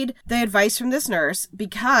to read the advice from this nurse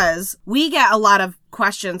because we get a lot of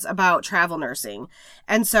questions about travel nursing.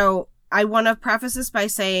 And so I want to preface this by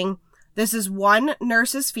saying this is one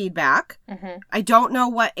nurse's feedback. Mm-hmm. I don't know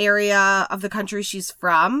what area of the country she's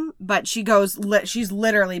from, but she's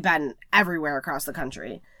literally been everywhere across the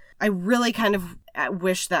country. I really kind of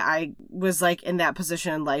wish that I was like in that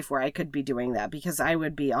position in life where I could be doing that because I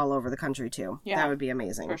would be all over the country too. Yeah, that would be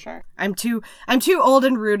amazing. For sure. I'm too old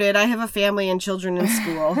and rooted. I have a family and children in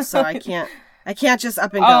school, so I can't just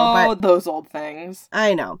up and go. Oh, but those old things.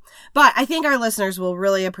 I know. But I think our listeners will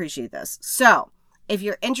really appreciate this. So, If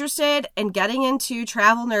you're interested in getting into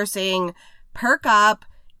travel nursing, perk up,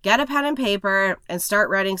 get a pen and paper, and start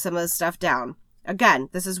writing some of this stuff down. Again,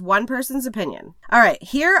 this is one person's opinion. All right,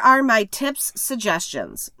 here are my tips,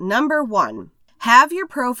 suggestions. Number 1, have your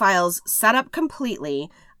profiles set up completely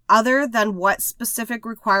other than what specific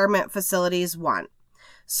requirement facilities want.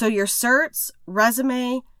 So your certs,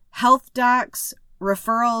 resume, health docs,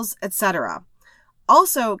 referrals, etc.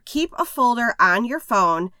 Also, keep a folder on your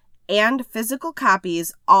phone and physical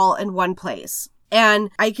copies all in one place. And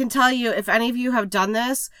I can tell you, if any of you have done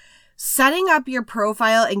this, setting up your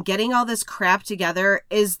profile and getting all this crap together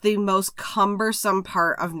is the most cumbersome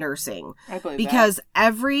part of nursing. I believe because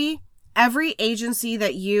that. every agency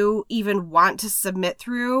that you even want to submit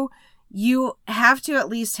through, you have to at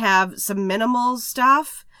least have some minimal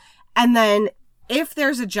stuff. And then if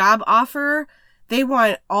there's a job offer, they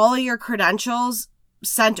want all of your credentials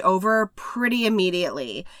sent over pretty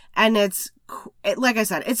immediately. And like I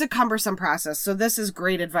said, it's a cumbersome process. So this is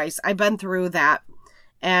great advice. I've been through that.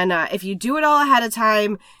 And if you do it all ahead of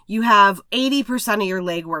time, you have 80% of your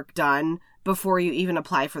legwork done before you even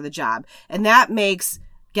apply for the job. And that makes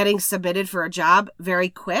getting submitted for a job very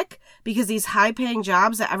quick, because these high-paying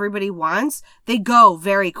jobs that everybody wants, they go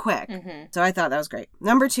very quick. Mm-hmm. So I thought that was great.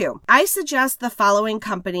 Number 2, I suggest the following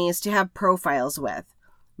companies to have profiles with.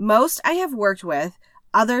 Most I have worked with,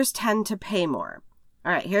 others tend to pay more.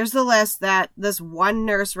 All right, here's the list that this one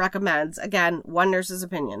nurse recommends. Again, one nurse's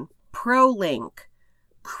opinion. ProLink,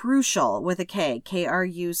 Crucial with a K,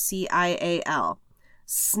 Krucial,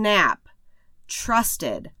 Snap,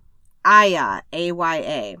 Trusted, Aya,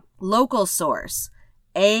 Aya, Local Source,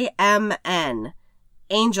 AMN,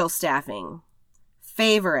 Angel Staffing,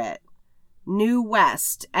 Favorite, New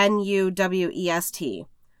West, NUWEST,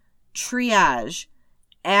 Triage,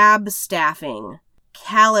 AB Staffing,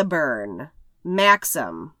 Caliburn,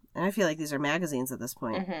 Maxim. And I feel like these are magazines at this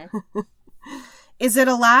point. Mm-hmm. Is it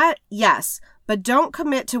a lot? Yes, but don't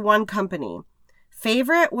commit to one company.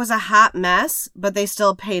 Favorite was a hot mess, but they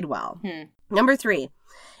still paid well. Number 3,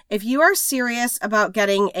 if you are serious about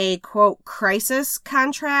getting a, quote, crisis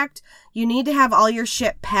contract, you need to have all your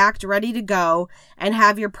shit packed, ready to go, and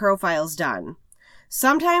have your profiles done.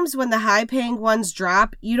 Sometimes when the high-paying ones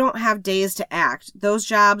drop, you don't have days to act. Those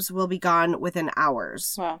jobs will be gone within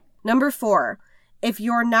hours. Wow. Number 4, if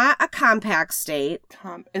you're not a compact state...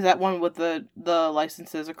 Is that one with the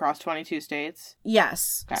licenses across 22 states?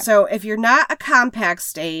 Yes. Okay. So if you're not a compact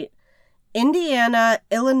state, Indiana,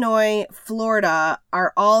 Illinois, Florida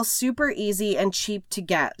are all super easy and cheap to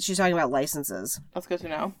get. She's talking about licenses. That's good to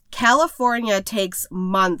know. California takes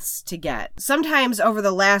months to get. Sometimes over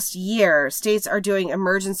the last year, states are doing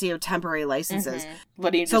emergency or temporary licenses.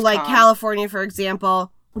 Mm-hmm. So like California, for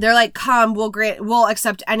example... They're like, we'll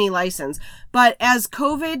accept any license. But as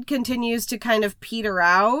COVID continues to kind of peter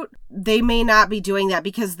out, they may not be doing that,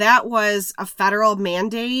 because that was a federal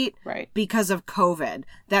mandate because of COVID,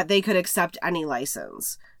 that they could accept any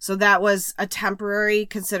license. So that was a temporary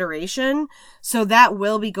consideration. So that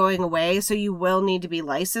will be going away. So you will need to be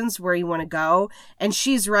licensed where you want to go. And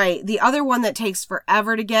she's right. The other one that takes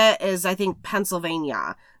forever to get is, I think,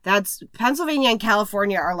 Pennsylvania. Pennsylvania and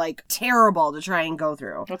California are like terrible to try and go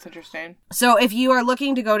through. That's interesting. So if you are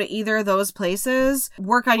looking to go to either of those places,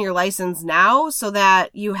 work on your license now so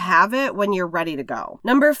that you have it when you're ready to go.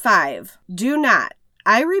 Number 5, do not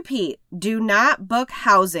book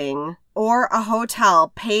housing or a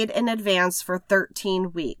hotel paid in advance for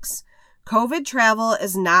 13 weeks. COVID travel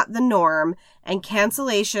is not the norm, and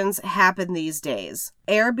cancellations happen these days.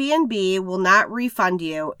 Airbnb will not refund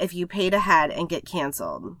you if you paid ahead and get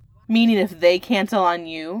canceled. Meaning if they cancel on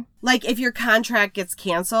you? Like if your contract gets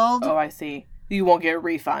canceled. Oh, I see. You won't get a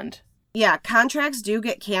refund. Yeah, contracts do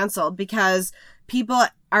get canceled because people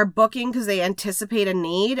are booking because they anticipate a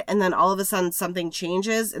need, and then all of a sudden something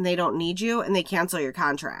changes and they don't need you and they cancel your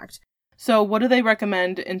contract. So what do they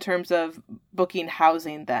recommend in terms of booking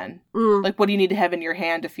housing then? Like, what do you need to have in your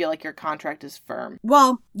hand to feel like your contract is firm?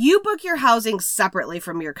 Well, you book your housing separately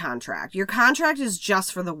from your contract. Your contract is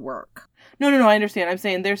just for the work. No, I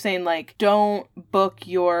understand. They're saying, like, don't book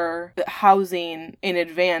your housing in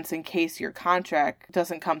advance in case your contract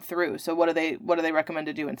doesn't come through. So what do they recommend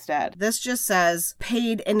to do instead? This just says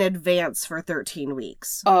paid in advance for 13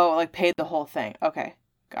 weeks. Oh, like paid the whole thing. Okay.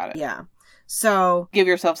 Got it. Yeah. So give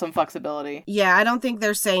yourself some flexibility. Yeah, I don't think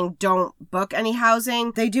they're saying don't book any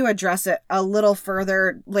housing. They do address it a little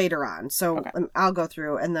further later on. So okay. I'll go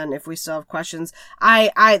through, and then if we still have questions,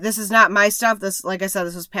 this is not my stuff. This, like I said,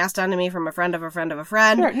 this was passed on to me from a friend of a friend of a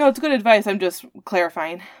friend. Sure. No, it's good advice. I'm just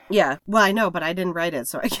clarifying. Yeah. Well, I know, but I didn't write it,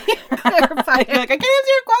 so I can't clarify it. You're like, I can't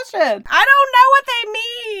answer your question. I don't know what they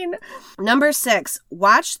mean. Number 6,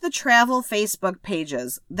 watch the travel Facebook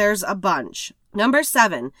pages. There's a bunch. Number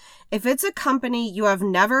 7, if it's a company you have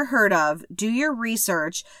never heard of, do your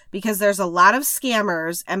research, because there's a lot of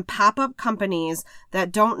scammers and pop-up companies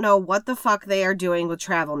that don't know what the fuck they are doing with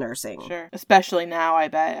travel nursing. Sure. Especially now, I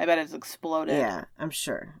bet it's exploded. Yeah, I'm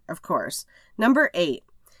sure. Of course. Number 8,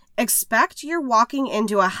 expect you're walking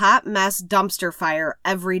into a hot mess dumpster fire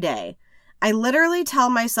every day. I literally tell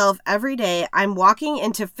myself every day I'm walking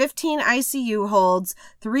into 15 ICU holds,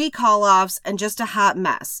 3 call-offs, and just a hot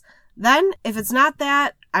mess. Then, if it's not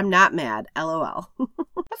that, I'm not mad. LOL.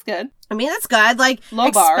 That's good. I mean, that's good. Like, low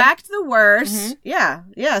bar. Expect the worst.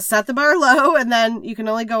 Mm-hmm. Yeah. Set the bar low, and then you can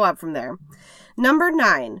only go up from there. Number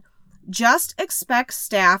 9, just expect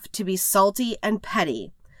staff to be salty and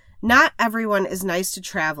petty. Not everyone is nice to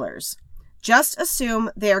travelers. Just assume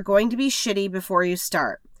they are going to be shitty before you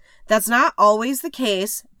start. That's not always the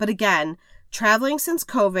case, but again, traveling since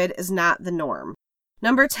COVID is not the norm.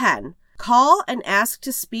 Number 10, call and ask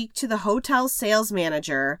to speak to the hotel sales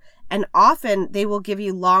manager, and often they will give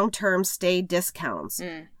you long-term stay discounts.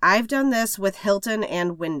 I've done this with Hilton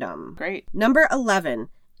and Wyndham. Great. Number 11,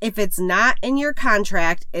 if it's not in your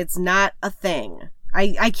contract, it's not a thing.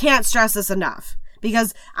 I can't stress this enough,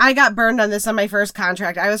 because I got burned on this on my first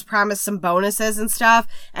contract. I was promised some bonuses and stuff,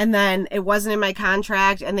 and then it wasn't in my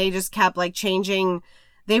contract, and they just kept like changing.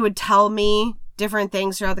 They would tell me different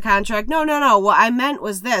things throughout the contract. No. What I meant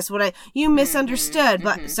was this. You misunderstood.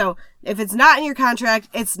 But so if it's not in your contract,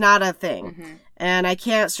 it's not a thing. And I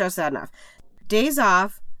can't stress that enough. Days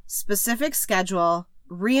off, specific schedule,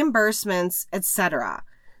 reimbursements, etc.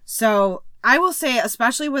 So I will say,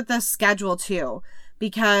 especially with the schedule too,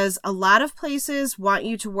 because a lot of places want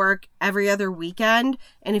you to work every other weekend.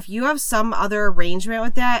 And if you have some other arrangement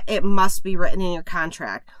with that, it must be written in your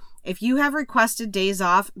contract. If you have requested days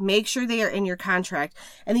off, make sure they are in your contract.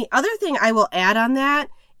 And the other thing I will add on that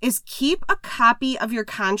is keep a copy of your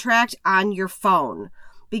contract on your phone.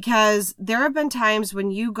 Because there have been times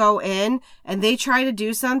when you go in and they try to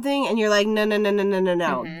do something and you're like, no.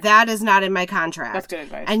 That is not in my contract. That's good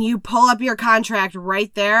advice. And you pull up your contract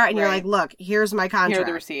right there and you're like, look, here's my contract. Here are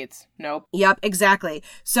the receipts. Nope. Yep, exactly.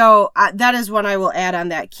 So that is what I will add on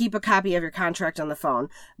that. Keep a copy of your contract on the phone.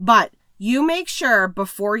 But you make sure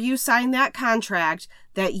before you sign that contract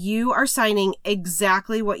that you are signing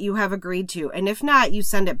exactly what you have agreed to. And if not, you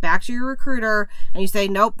send it back to your recruiter and you say,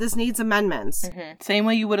 nope, this needs amendments. Same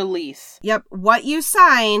way you would a lease. Yep. What you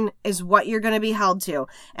sign is what you're going to be held to.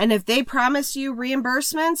 And if they promise you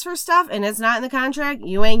reimbursements for stuff and it's not in the contract,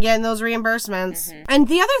 you ain't getting those reimbursements. And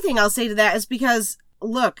the other thing I'll say to that is because,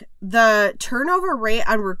 look, the turnover rate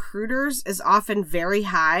on recruiters is often very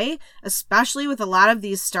high, especially with a lot of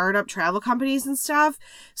these startup travel companies and stuff.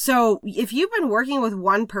 So if you've been working with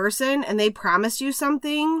one person and they promise you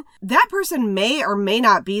something, that person may or may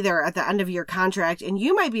not be there at the end of your contract, and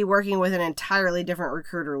you might be working with an entirely different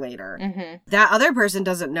recruiter later. That other person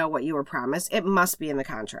doesn't know what you were promised. It must be in the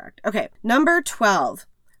contract. Okay, number 12,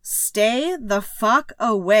 stay the fuck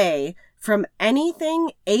away from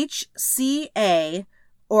anything HCA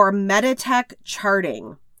or Meditech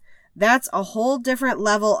charting. That's a whole different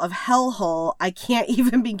level of hellhole I can't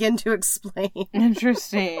even begin to explain.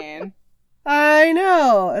 Interesting. I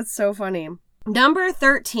know. It's so funny. Number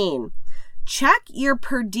 13. Check your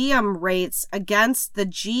per diem rates against the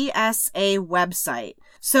GSA website.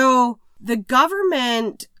 So the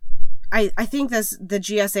government, I think the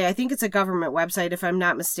GSA, I think it's a government website if I'm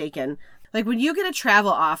not mistaken. Like when you get a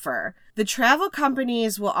travel offer, the travel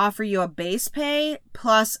companies will offer you a base pay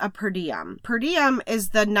plus a per diem. Per diem is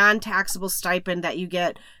the non-taxable stipend that you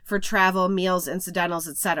get for travel, meals, incidentals,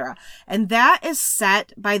 etc. And that is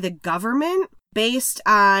set by the government based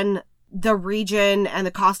on the region and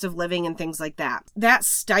the cost of living and things like that. That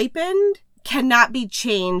stipend cannot be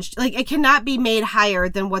changed. Like it cannot be made higher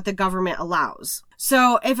than what the government allows.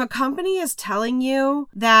 So if a company is telling you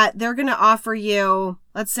that they're going to offer you,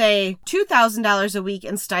 let's say, $2,000 a week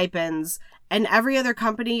in stipends, and every other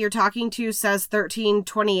company you're talking to says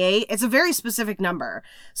 $1,328, it's a very specific number.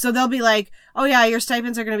 So they'll be like, oh yeah, your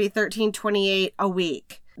stipends are going to be $1,328 a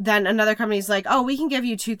week. Then another company's like, oh, we can give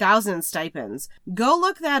you 2,000 stipends. Go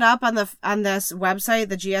look that up on this website,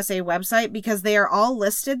 the GSA website, because they are all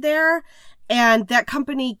listed there. And that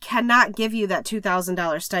company cannot give you that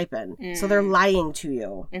 $2,000 stipend. So they're lying to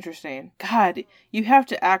you. Interesting. God, you have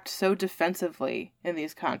to act so defensively in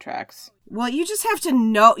these contracts. Well, you just have to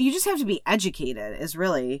know, you just have to be educated, is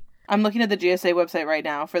really. I'm looking at the GSA website right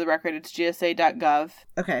now. For the record, it's gsa.gov.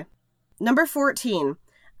 Okay. Number 14.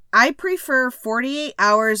 I prefer 48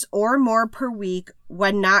 hours or more per week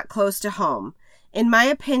when not close to home. In my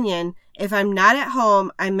opinion, if I'm not at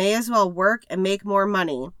home, I may as well work and make more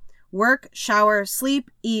money. Work, shower, sleep,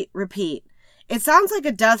 eat, repeat. It sounds like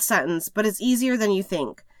a death sentence, but it's easier than you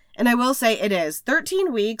think. And I will say it is.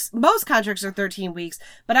 13 weeks. Most contracts are 13 weeks,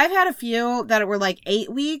 but I've had a few that were like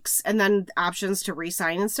 8 weeks and then options to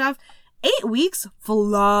re-sign and stuff. 8 weeks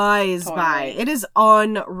flies by. It is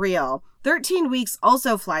unreal. 13 weeks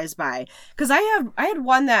also flies by. Because I had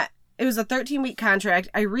one that it was a 13-week contract.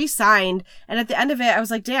 I re-signed, and at the end of it, I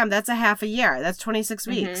was like, damn, that's a half a year. That's 26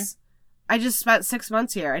 weeks. I just spent 6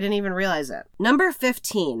 months here. I didn't even realize it. Number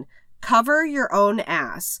 15, cover your own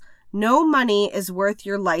ass. No money is worth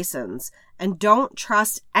your license, and don't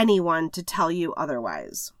trust anyone to tell you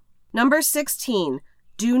otherwise. Number 16,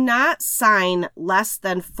 do not sign less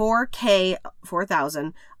than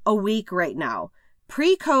 4,000 a week right now.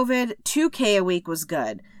 Pre-COVID, 2K a week was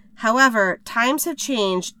good. However, times have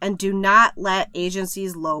changed, and do not let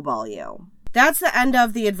agencies lowball you. That's the end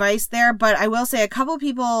of the advice there, but I will say a couple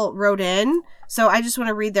people wrote in, so I just want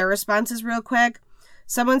to read their responses real quick.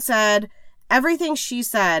 Someone said, everything she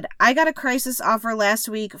said. I got a crisis offer last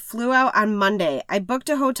week, flew out on Monday. I booked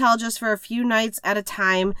a hotel just for a few nights at a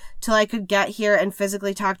time till I could get here and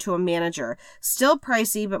physically talk to a manager. Still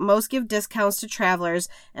pricey, but most give discounts to travelers,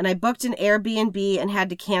 and I booked an Airbnb and had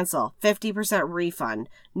to cancel. 50% refund.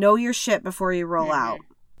 Know your shit before you roll out.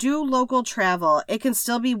 Do local travel. It can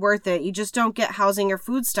still be worth it. You just don't get housing or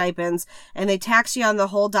food stipends, and they tax you on the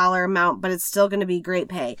whole dollar amount, but it's still going to be great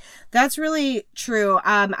pay. That's really true.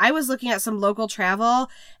 I was looking at some local travel,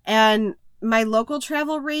 and my local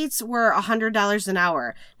travel rates were $100 an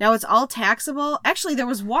hour. Now it's all taxable. Actually, there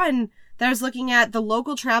was one that I was looking at. The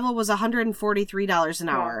local travel was $143 an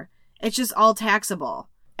hour. It's just all taxable.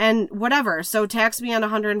 And whatever. So tax me on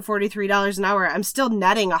 $143 an hour. I'm still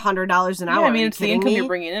netting $100 an hour. Yeah, I mean, it's the income you're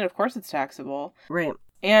bringing in. Of course it's taxable. Right.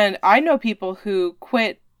 And I know people who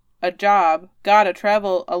quit a job, got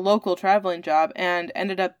a local traveling job, and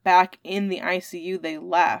ended up back in the ICU they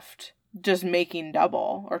left, just making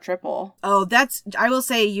double or triple. Oh, I will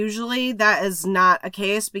say usually that is not a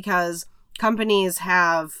case because companies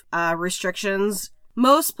have restrictions.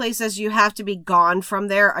 Most places you have to be gone from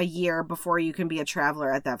there a year before you can be a traveler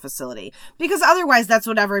at that facility. Because otherwise that's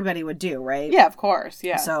what everybody would do, right? Yeah, of course,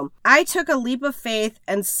 yeah. So I took a leap of faith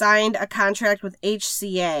and signed a contract with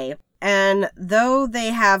HCA. And though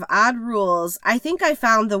they have odd rules, I think I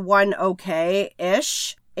found the one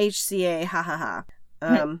okay-ish. HCA, ha ha ha.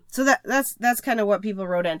 So that's kind of what people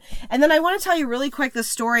wrote in. And then I want to tell you really quick the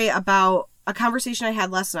story about a conversation I had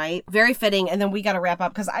last night. Very fitting. And then we got to wrap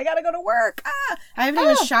up because I got to go to work. I haven't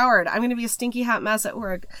even showered. I'm going to be a stinky hot mess at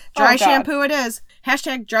work. Dry shampoo it is.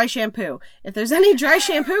 Hashtag dry shampoo. If there's any dry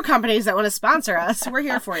shampoo companies that want to sponsor us, we're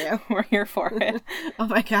here for you. We're here for it. Oh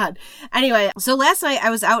my God. Anyway, so last night I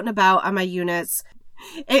was out and about on my units.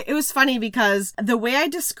 It was funny because the way I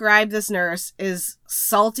described this nurse is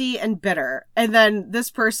salty and bitter. And then this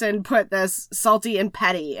person put this salty and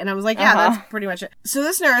petty. And I was like, yeah, that's pretty much it. So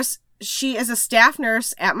this nurse, she is a staff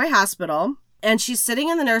nurse at my hospital, and she's sitting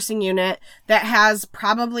in the nursing unit that has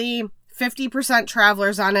probably 50%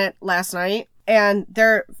 travelers on it last night. And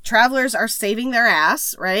their travelers are saving their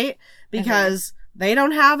ass, right? Because they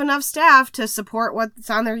don't have enough staff to support what's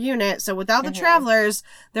on their unit. So without the travelers,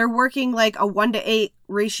 they're working like a 1-to-8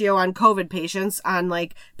 ratio on COVID patients, on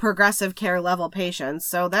like progressive care level patients.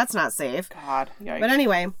 So that's not safe. God, yikes. But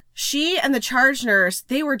anyway, she and the charge nurse,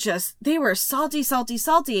 they were salty, salty,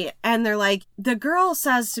 salty. And they're like, the girl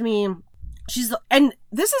says to me, and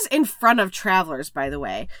this is in front of travelers, by the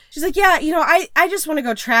way. She's like, yeah, I just want to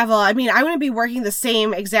go travel. I mean, I want to be working the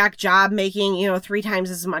same exact job, making, 3 times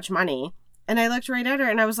as much money. And I looked right at her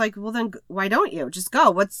and I was like, well, then why don't you just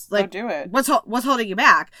go? What's like, go do it. What's holding you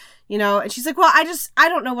back? And she's like, well, I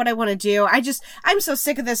don't know what I want to do. I'm so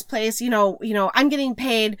sick of this place. I'm getting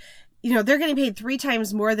paid, they're getting paid 3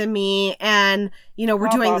 times more than me. And, we're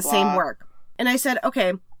doing the same work. And I said,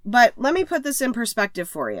 okay, but let me put this in perspective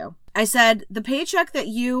for you. I said, the paycheck that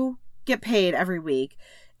you get paid every week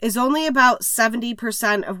is only about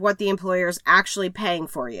 70% of what the employer is actually paying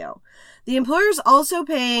for you. The employer's also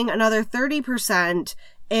paying another 30%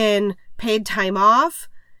 in paid time off,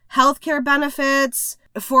 healthcare benefits,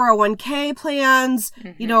 401k plans,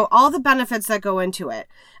 you know, all the benefits that go into it.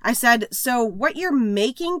 I said, so what you're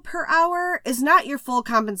making per hour is not your full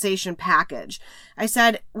compensation package. I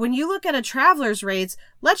said, when you look at a traveler's rates,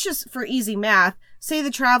 let's just, for easy math, say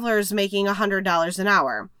the traveler is making $100 an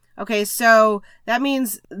hour. Okay, so that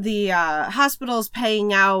means the hospital's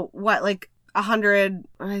paying out, what, like 100,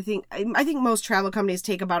 I think most travel companies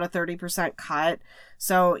take about a 30% cut.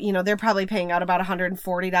 So, you know, they're probably paying out about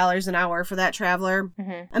 $140 an hour for that traveler.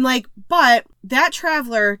 I'm like, but that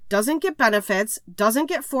traveler doesn't get benefits, doesn't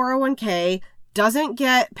get 401k, doesn't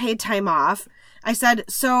get paid time off. I said,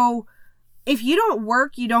 so if you don't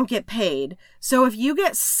work, you don't get paid. So if you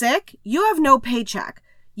get sick, you have no paycheck.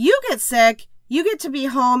 You get sick, you get to be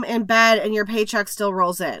home in bed and your paycheck still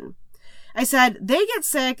rolls in. I said, they get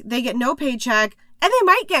sick, they get no paycheck, and they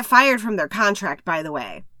might get fired from their contract, by the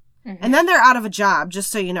way. And then they're out of a job,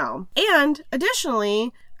 just so you know. And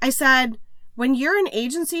additionally, I said, when you're an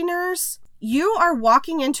agency nurse, you are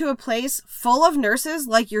walking into a place full of nurses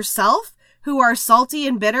like yourself who are salty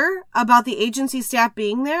and bitter about the agency staff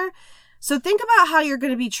being there. So think about how you're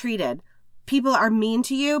going to be treated. People are mean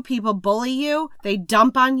to you. People bully you. They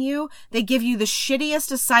dump on you. They give you the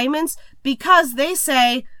shittiest assignments because they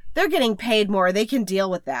say, they're getting paid more. They can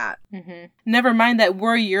deal with that. Never mind that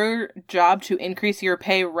were your job to increase your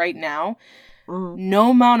pay right now, no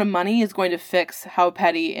amount of money is going to fix how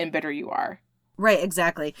petty and bitter you are. Right,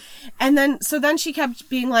 exactly. And then she kept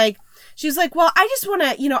being like, she's like, well, I just want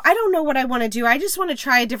to, you know, I don't know what I want to do. I just want to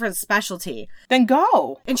try a different specialty. Then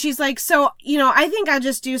go. And she's like, so, you know, I think I'll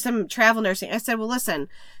just do some travel nursing. I said, well, listen,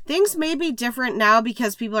 things may be different now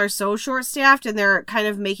because people are so short-staffed and they're kind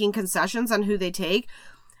of making concessions on who they take.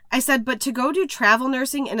 I said, but to go do travel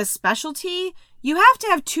nursing in a specialty, you have to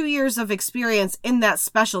have 2 years of experience in that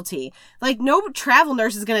specialty. Like, no travel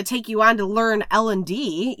nurse is going to take you on to learn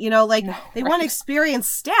L&D. You know, like, they want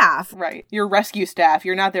experienced staff. Right. You're rescue staff.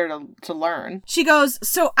 You're not there to learn. She goes,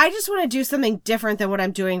 so I just want to do something different than what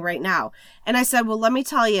I'm doing right now. And I said, well, let me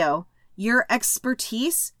tell you, your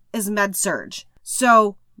expertise is med-surg.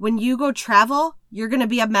 So when you go travel, you're going to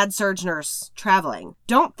be a med-surg nurse traveling.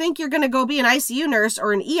 Don't think you're going to go be an ICU nurse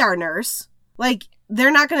or an ER nurse. Like,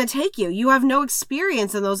 they're not going to take you. You have no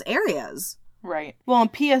experience in those areas. Right. Well, and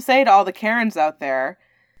PSA to all the Karens out there.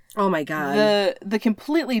 Oh my God. The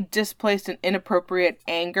completely displaced and inappropriate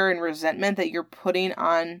anger and resentment that you're putting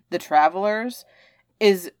on the travelers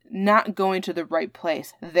is not going to the right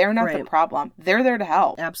place. They're not the problem. They're there to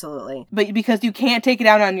help. Absolutely. But because you can't take it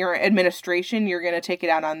out on your administration, you're going to take it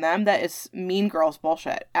out on them. That is mean girls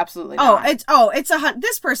bullshit. Absolutely not.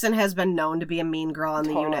 This person has been known to be a mean girl on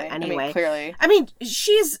the unit anyway. I mean, clearly. I mean,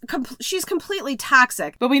 she's completely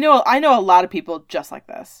toxic. But I know a lot of people just like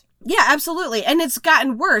this. Yeah, absolutely. And it's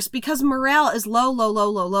gotten worse because morale is low.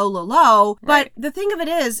 Right. But the thing of it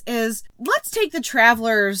is let's take the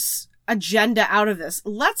travelers' agenda out of this.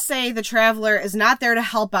 Let's say the traveler is not there to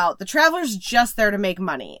help out. The traveler's just there to make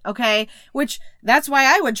money, okay? Which, that's why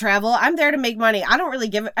I would travel. I'm there to make money. I don't really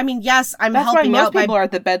give it. I mean, yes, I'm helping out. That's why most people are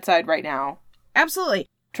at the bedside right now. Absolutely.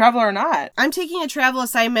 Traveler or not. I'm taking a travel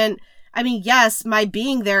assignment. I mean, yes, my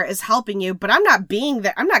being there is helping you, but I'm not being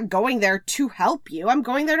there. I'm not going there to help you. I'm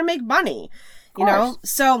going there to make money, you know?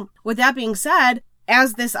 So with that being said,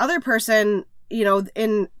 as this other person, you know,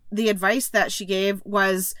 in the advice that she gave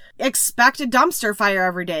was expect a dumpster fire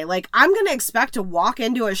every day. Like, I'm going to expect to walk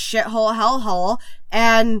into a shithole hellhole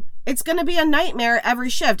and it's going to be a nightmare every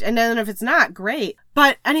shift. And then if it's not, great.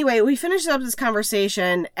 But anyway, we finished up this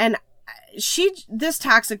conversation and this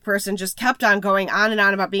toxic person just kept on going on and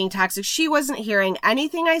on about being toxic. She wasn't hearing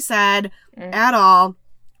anything I said at all,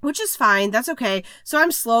 which is fine. That's okay. So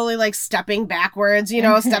I'm slowly like stepping backwards, you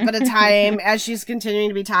know, a step at a time as she's continuing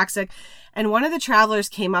to be toxic. And one of the travelers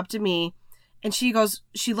came up to me and she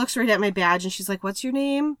looks right at my badge and she's like, what's your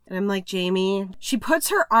name? And I'm like, Jamie. She puts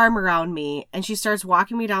her arm around me and she starts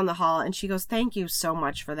walking me down the hall and she goes, thank you so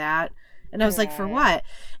much for that. And I was like, for what?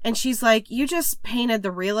 And she's like, you just painted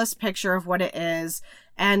the realest picture of what it is.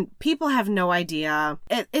 And people have no idea.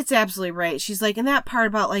 It's absolutely right. She's like, and that part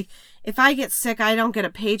about like, if I get sick, I don't get a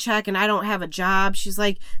paycheck and I don't have a job. She's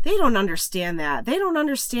like, they don't understand that. They don't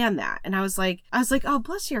understand that. And I was like, oh,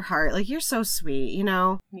 bless your heart. Like, you're so sweet, you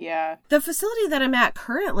know? Yeah. The facility that I'm at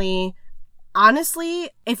currently,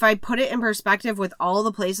 honestly, if I put it in perspective with all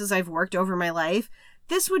the places I've worked over my life,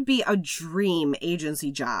 this would be a dream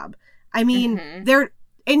agency job. I mean,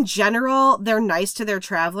 in general, they're nice to their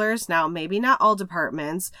travelers. Now, maybe not all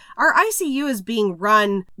departments. Our ICU is being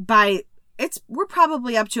run by, we're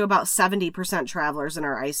probably up to about 70% travelers in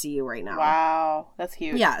our ICU right now. Wow. That's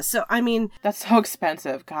huge. Yeah. So, I mean. That's so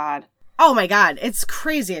expensive. God. Oh my God, it's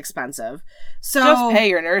crazy expensive. So just pay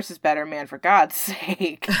your nurses better, man, for God's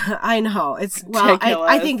sake. I know. It's ridiculous. Well,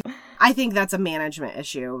 I think that's a management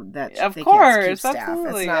issue that of they course, can't keep staff.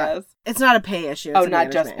 absolutely, It's not a pay issue. It's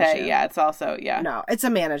not just pay. Issue. Yeah, it's also No, it's a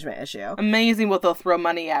management issue. Amazing what they'll throw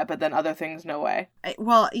money at, but then other things, no way.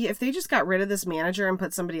 Well, if they just got rid of this manager and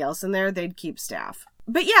put somebody else in there, they'd keep staff.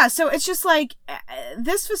 But yeah, so it's just like,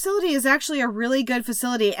 this facility is actually a really good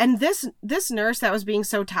facility. And this nurse that was being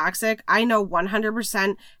so toxic, I know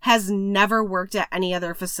 100% has never worked at any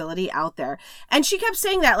other facility out there. And she kept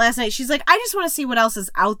saying that last night. She's like, I just want to see what else is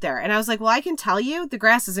out there. And I was like, well, I can tell you the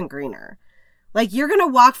grass isn't greener. Like, you're going to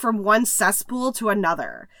walk from one cesspool to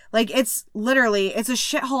another. Like, it's a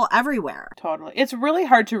shithole everywhere. Totally. It's really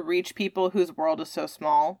hard to reach people whose world is so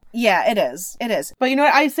small. Yeah, it is. It is. But you know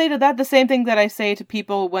what? I say to that the same thing that I say to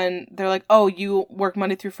people when they're like, oh, you work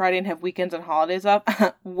Monday through Friday and have weekends and holidays up?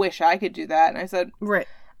 Wish I could do that. And I said, right.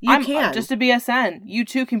 I'm just a BSN. You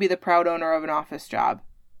too can be the proud owner of an office job.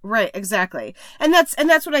 Right, exactly. And that's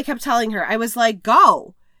what I kept telling her. I was like,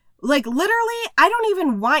 go. Like, literally, I don't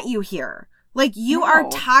even want you here. Like, you are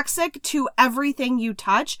toxic to everything you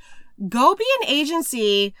touch. Go be an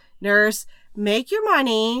agency nurse, make your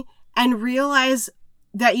money, and realize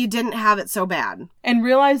that you didn't have it so bad. And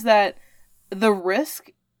realize that the risk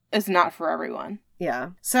is not for everyone. Yeah.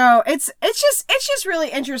 So it's just really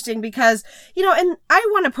interesting because, you know, and I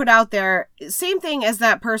want to put out there, same thing as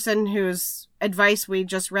that person whose advice we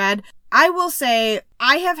just read. I will say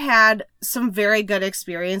I have had some very good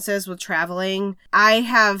experiences with traveling. I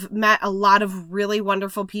have met a lot of really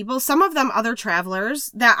wonderful people, some of them other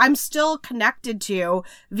travelers that I'm still connected to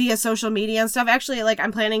via social media and stuff. Actually, like,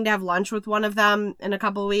 I'm planning to have lunch with one of them in a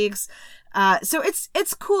couple of weeks. So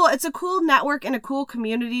it's cool. It's a cool network and a cool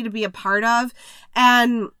community to be a part of.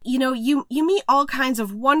 And, you know, you meet all kinds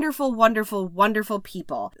of wonderful, wonderful, wonderful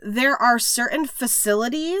people. There are certain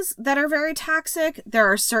facilities that are very toxic.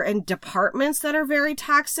 There are certain departments that are very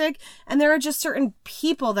toxic. And there are just certain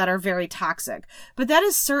people that are very toxic. But that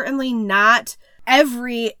is certainly not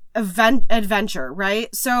every adventure,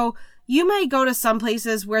 right? So you may go to some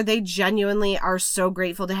places where they genuinely are so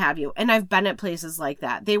grateful to have you. And I've been at places like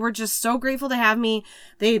that. They were just so grateful to have me.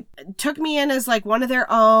 They took me in as like one of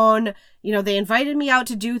their own. You know, they invited me out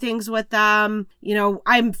to do things with them. You know,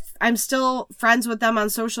 I'm still friends with them on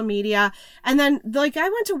social media. And then, like, I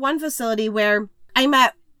went to one facility where I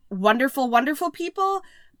met wonderful, wonderful people.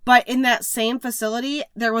 But in that same facility,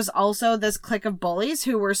 there was also this clique of bullies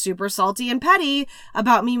who were super salty and petty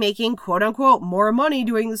about me making, quote unquote, more money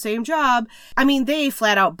doing the same job. I mean, they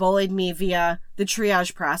flat out bullied me via the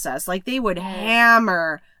triage process. Like, they would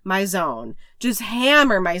hammer my zone,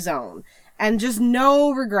 and just no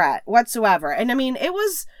regret whatsoever. And I mean, it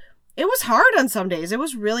was hard on some days. It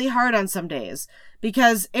was really hard on some days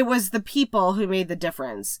because it was the people who made the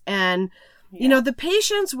difference. And you know, the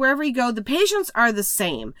patients, wherever you go, the patients are the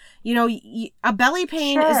same. You know, a belly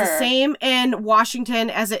pain is the same in Washington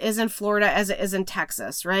as it is in Florida, as it is in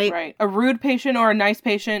Texas, right? Right. A rude patient or a nice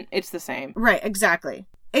patient, it's the same. Right, exactly.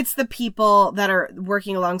 It's the people that are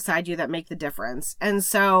working alongside you that make the difference. And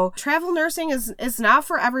so travel nursing is not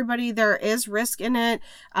for everybody. There is risk in it.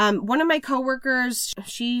 One of my coworkers,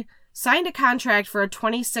 she signed a contract for a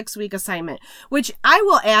 26-week assignment, which I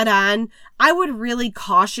will add on. I would really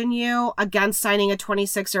caution you against signing a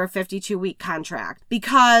 26 or a 52-week contract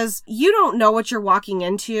because you don't know what you're walking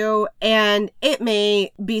into, and it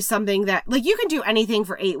may be something that, like, you can do anything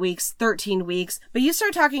for 8 weeks, 13 weeks, but you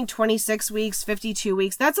start talking 26 weeks, 52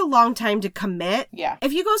 weeks, that's a long time to commit. Yeah.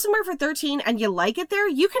 If you go somewhere for 13 and you like it there,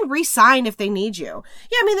 you can re-sign if they need you.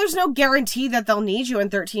 Yeah, I mean, there's no guarantee that they'll need you in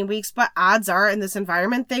 13 weeks, but odds are in this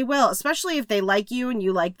environment they will, especially if they like you and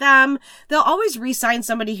you like them. They'll always re-sign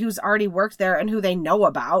somebody who's already worked there and who they know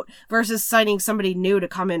about versus signing somebody new to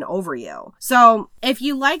come in over you. So if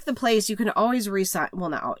you like the place, you can always re-sign.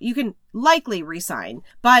 Well, no, you can likely re-sign,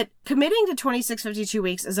 but committing to 26, 52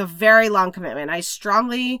 weeks is a very long commitment. I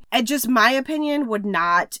strongly, just my opinion, would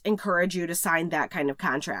not encourage you to sign that kind of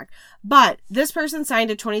contract. But this person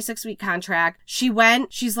signed a 26-week contract.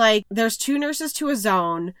 She's like, there's 2 nurses to a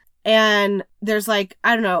zone. And there's like,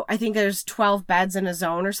 I don't know, I think there's 12 beds in a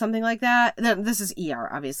zone or something like that. This is ER,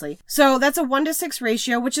 obviously. So that's a 1-to-6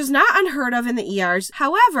 ratio, which is not unheard of in the ERs.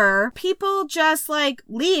 However, people just like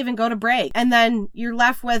leave and go to break. And then you're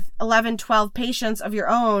left with 11, 12 patients of your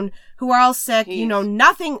own who are all sick. Jeez. You know,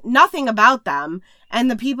 nothing about them.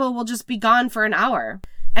 And the people will just be gone for an hour.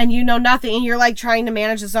 and you know nothing, and you're like trying to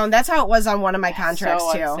manage the zone. That's how it was on one of my contracts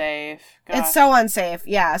so too. Unsafe. Gosh. It's so unsafe.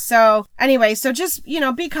 Yeah. So anyway, so just,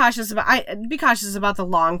 be cautious about the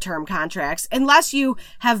long-term contracts, unless you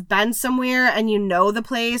have been somewhere and you know the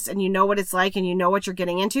place and you know what it's like and you know what you're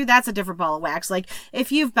getting into. That's a different ball of wax. Like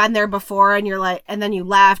if you've been there before and you're like, and then you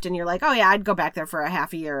left and you're like, oh yeah, I'd go back there for a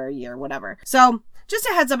half a year or a year, whatever. So just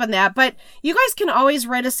a heads up on that. But you guys can always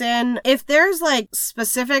write us in. If there's like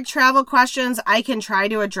specific travel questions, I can try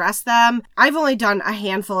to address them. I've only done a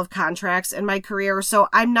handful of contracts in my career, so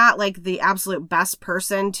I'm not like the absolute best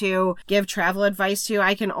person to give travel advice to.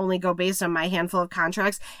 I can only go based on my handful of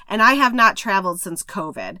contracts, and I have not traveled since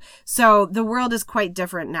COVID. So the world is quite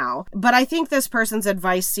different now. But I think this person's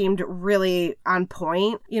advice seemed really on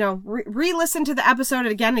point. Re-listen to the episode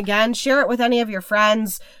again and again. Share it with any of your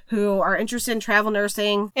friends who are interested in travel nursing.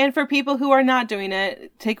 And for people who are not doing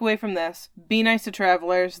it, take away from this. Be nice to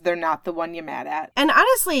travelers. They're not the one you're mad at. And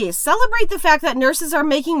honestly, celebrate the fact that nurses are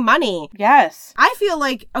making money. Yes. I feel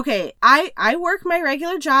like, okay, I work my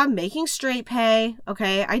regular job making straight pay.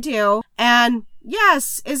 Okay, I do. And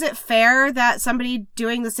yes, is it fair that somebody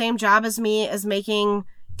doing the same job as me is making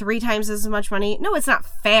 3 times as much money? No, it's not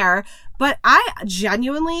fair. But I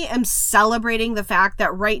genuinely am celebrating the fact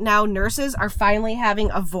that right now nurses are finally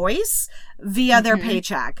having a voice via their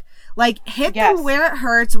paycheck. Like, hit them where it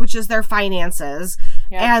hurts, which is their finances.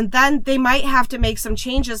 Yep. And then they might have to make some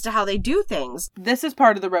changes to how they do things. This is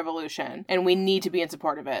part of the revolution, and we need to be in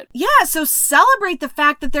support of it. Yeah, so celebrate the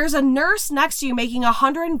fact that there's a nurse next to you making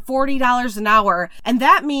 $140 an hour. And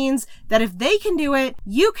that means that if they can do it,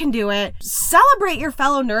 you can do it. Celebrate your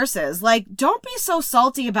fellow nurses. Like, don't be so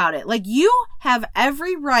salty about it. Like, you have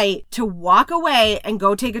every right to walk away and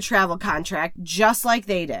go take a travel contract just like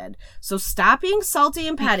they did. So stop being salty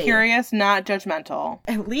and petty. Be curious, not judgmental.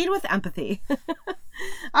 And lead with empathy.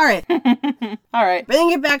 All right. All right.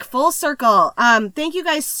 Bring it back full circle. Thank you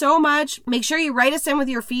guys so much. Make sure you write us in with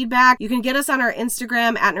your feedback. You can get us on our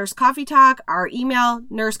Instagram at Nurse Coffee Talk, our email,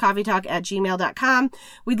 nursecoffeetalk@gmail.com.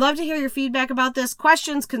 We'd love to hear your feedback about this,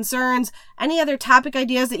 questions, concerns, any other topic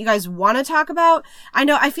ideas that you guys want to talk about.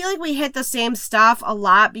 I feel like we hit the same stuff a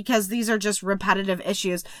lot because these are just repetitive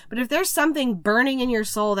issues. But if there's something burning in your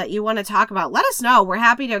soul that you want to talk about, let us know. We're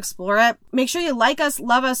happy to explore it. Make sure you like us,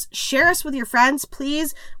 love us, share us with your friends, please.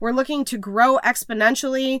 We're looking to grow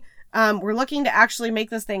exponentially. We're looking to actually make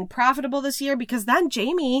this thing profitable this year because then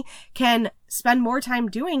Jamie can spend more time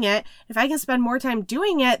doing it. If I can spend more time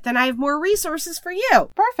doing it, then I have more resources for you.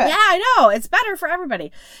 Perfect. Yeah, I know. It's better for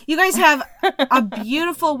everybody. You guys have a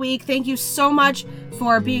beautiful week. Thank you so much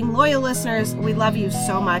for being loyal listeners. We love you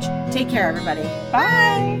so much. Take care, everybody.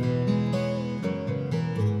 Bye.